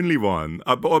the only one?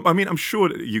 I mean, I'm sure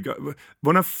that you go.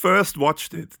 When I first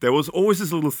watched it, there was always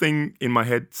this little thing in my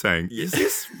head saying, "Is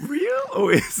this real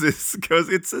or is this?" Because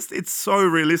it's so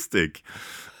realistic.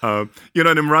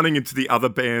 Them running into the other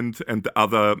band and the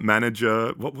other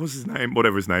manager. What was his name?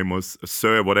 Whatever his name was,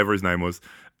 Sir, whatever his name was,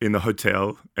 in the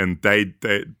hotel, and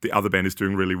the other band is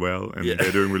doing really well, and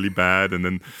they're doing really bad, and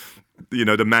then.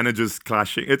 The managers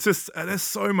clashing. It's just there's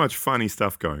so much funny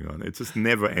stuff going on. It just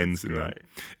never ends in that.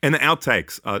 And the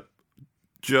outtakes are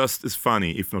just as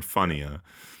funny, if not funnier.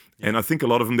 Yeah. And I think a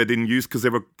lot of them they didn't use because they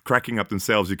were cracking up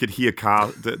themselves. You could hear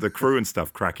the crew and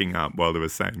stuff cracking up while they were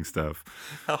saying stuff.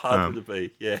 How hard would it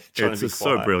be? Yeah, it's just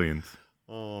so brilliant.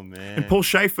 Oh man! And Paul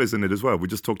Schaefer's in it as well. We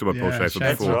just talked about Paul Schaefer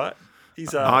That's before. right.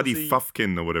 He's Artie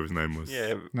Fufkin or whatever his name was.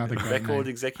 Yeah, Another great record name.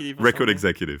 executive. Or Record something?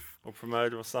 executive. Or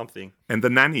promoter or something. And the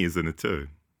nanny is in it too.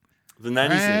 The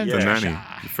nanny's in it, The yeah.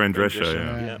 nanny, Fran Drescher. Drescher,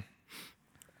 Yeah. yeah.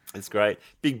 It's great.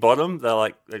 Big Bottom.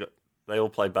 They all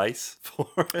play bass for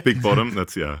it. Big Bottom.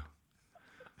 That's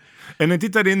And they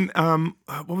did that in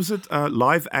what was it?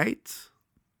 Live 8.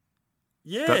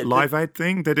 Yeah, That Live 8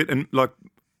 thing. They did, and like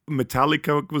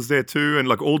Metallica was there too, and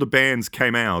like all the bands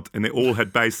came out and they all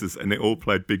had basses and they all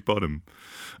played Big Bottom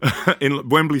in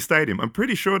Wembley Stadium. I'm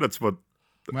pretty sure that's what.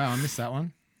 Wow, I missed that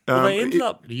one. Well, they ended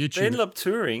YouTube. up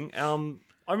touring.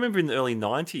 I remember in the early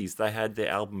 '90s they had their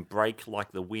album "Break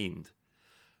Like the Wind,"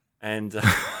 and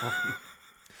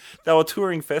they were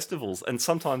touring festivals, and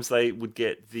sometimes they would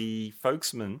get the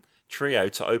Folksman Trio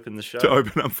to open the show. To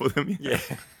open up for them, Yeah.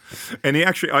 And he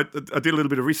actually, I did a little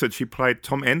bit of research. He played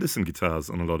Tom Anderson guitars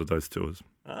on a lot of those tours.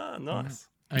 Ah, nice.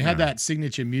 I had that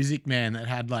signature Music Man that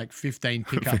had like 15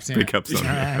 pickups in Pickups it.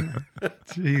 on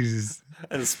Jesus.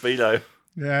 And a Speedo.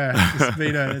 Yeah, the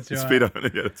Speedo, that's right.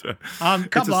 Speedo, yeah, that's right. A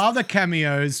couple of other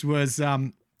cameos was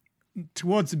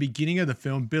towards the beginning of the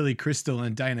film, Billy Crystal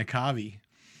and Dana Carvey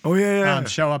Oh yeah.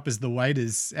 show up as the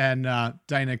waiters, and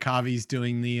Dana Carvey's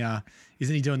doing the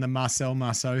isn't he doing the Marcel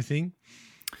Marceau thing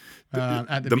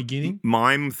at the beginning?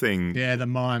 Mime thing. Yeah, the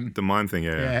mime. The mime thing.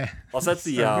 Yeah. Was that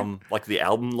the like the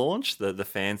album launch, the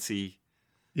fancy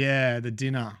Yeah, the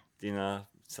dinner dinner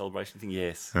celebration thing?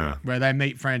 Yes. Yeah. where they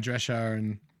meet Fran Drescher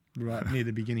and right near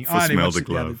the beginning. For I only Smell watched the it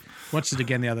the other- Glove. watched it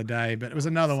again the other day, but it was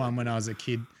another one when I was a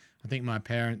kid. I think my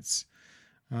parents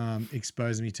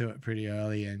exposed me to it pretty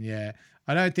early, and yeah,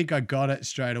 I don't think I got it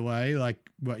straight away, like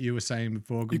what you were saying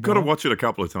before. You've got to Gabor. watch it a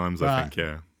couple of times, I But- think.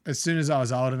 Yeah. As soon as I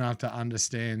was old enough to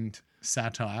understand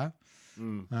satire,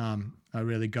 I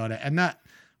really got it, and that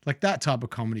type of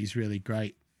comedy is really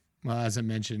great. Well, as I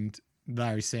mentioned,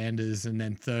 Larry Sanders, and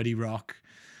then 30 Rock,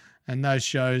 and those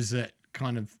shows that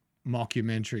kind of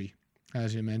mockumentary,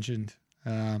 as you mentioned.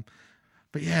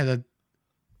 But yeah,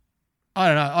 I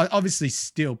don't know. Obviously,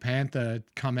 Steel Panther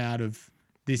come out of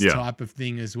this Yeah. type of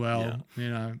thing as well. Yeah. You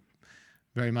know,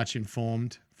 very much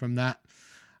informed from that.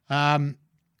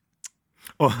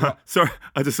 Oh, sorry,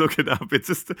 I just looked it up. It's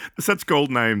just such gold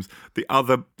names.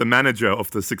 The manager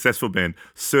of the successful band,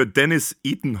 Sir Dennis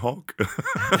Eaton Hogg.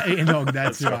 Eaton,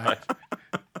 that's right.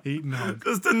 Eaton Hogg.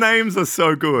 Because the names are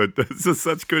so good. It's just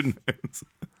such good names.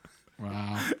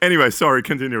 Wow. Anyway, sorry,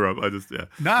 continue, Rob. No,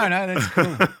 that's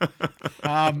cool.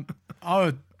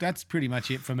 That's pretty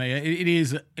much it for me. It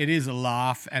is a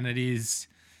laugh, and it is,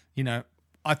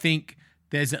 I think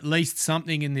there's at least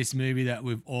something in this movie that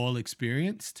we've all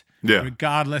experienced. Yeah.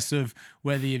 Regardless of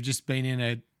whether you've just been in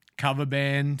a cover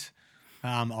band,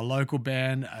 a local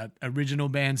band, an original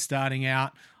band starting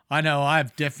out. I know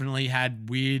I've definitely had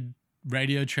weird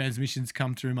radio transmissions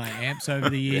come through my amps over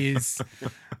the years.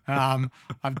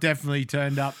 I've definitely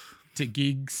turned up to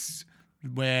gigs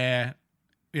where,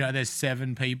 there's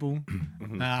 7 people.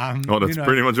 Oh, that's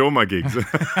pretty much all my gigs.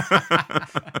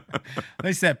 At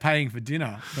least they're paying for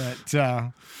dinner.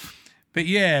 But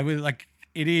yeah,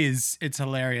 it's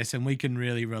hilarious, and we can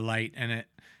really relate. And it,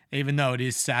 even though it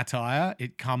is satire,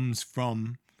 it comes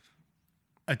from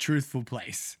a truthful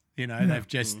place. They've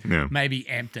just maybe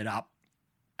amped it up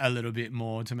a little bit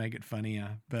more to make it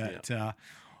funnier. But all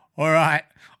right,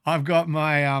 I've got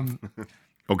my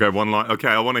Okay, one line. Okay,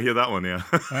 I want to hear that one. Yeah.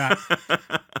 all right.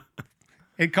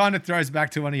 It kind of throws back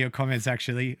to one of your comments,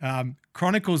 actually.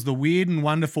 Chronicles the weird and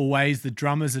wonderful ways the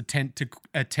drummers attempt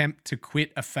to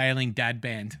quit a failing dad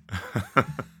band.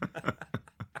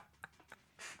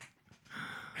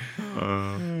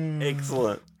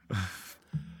 Excellent.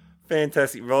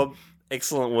 Fantastic, Rob.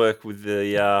 Excellent work with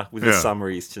the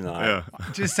summaries tonight. Yeah.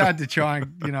 Just had to try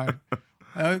and,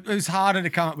 it was harder to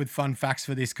come up with fun facts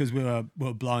for this because we were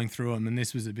blowing through them, and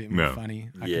this was a bit more funny.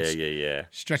 I could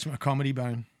stretch my comedy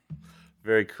bone.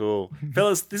 Very cool.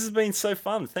 Fellas, this has been so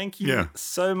fun. Thank you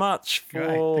so much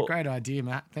for... Great idea,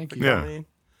 Matt. Thank you. Yeah. in.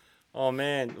 Oh,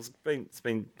 man. It's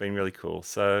been really cool.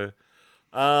 So,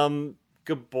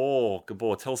 Gabor,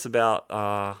 tell us about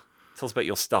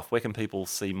your stuff. Where can people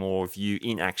see more of you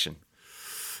in action?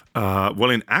 Well,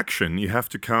 in action, you have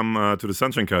to come to the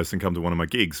Sunshine Coast and come to one of my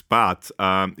gigs. But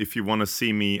if you want to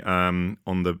see me on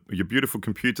your beautiful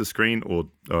computer screen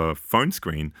or phone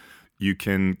screen, you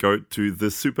can go to the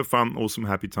super fun, awesome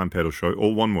Happy Time Pedal Show,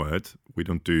 all one word. We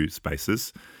don't do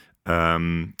spaces,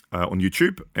 on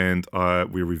YouTube. And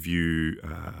we review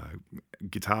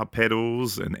guitar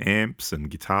pedals and amps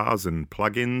and guitars and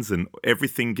plugins and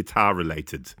everything guitar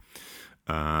related.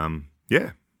 Cool.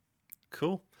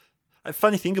 A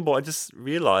funny thing about, I just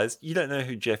realised you don't know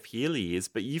who Jeff Healey is,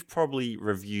 but you've probably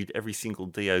reviewed every single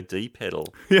DoD pedal.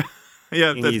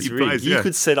 Yeah, in his rig. You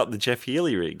could set up the Jeff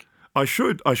Healey rig. I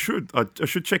should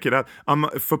check it out.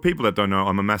 For people that don't know,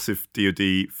 I'm a massive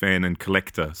DoD fan and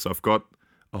collector. So I've got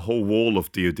a whole wall of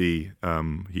DoD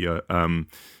here.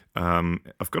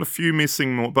 I've got a few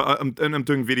missing more, but I'm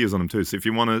doing videos on them too. So if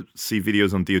you want to see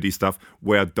videos on DoD stuff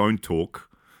where I don't talk,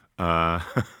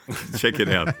 check it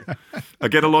out. I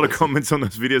get a lot of comments on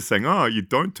those videos saying, "Oh, you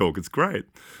don't talk. It's great."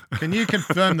 Can you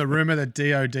confirm the rumor that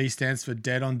DoD stands for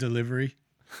Dead on Delivery?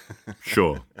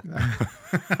 Sure.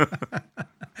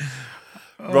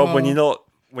 Rob, when you're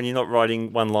not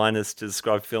writing one-liners to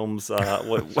describe films,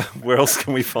 where else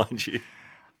can we find you?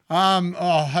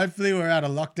 Hopefully we're out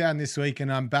of lockdown this week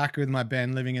and I'm back with my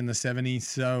band Living in the 70s.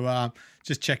 So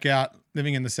just check out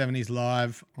Living in the 70s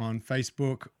live on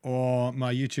Facebook or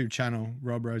my YouTube channel,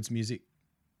 Rob Rhodes Music.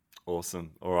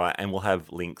 Awesome. All right. And we'll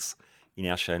have links in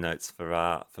our show notes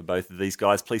for both of these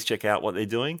guys. Please check out what they're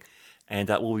doing. And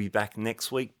we'll be back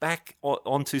next week, back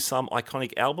onto some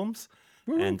iconic albums.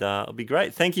 Woo. And it'll be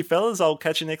great. Thank you, fellas. I'll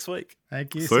catch you next week.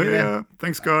 Thank you. See ya.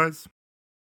 Thanks, guys.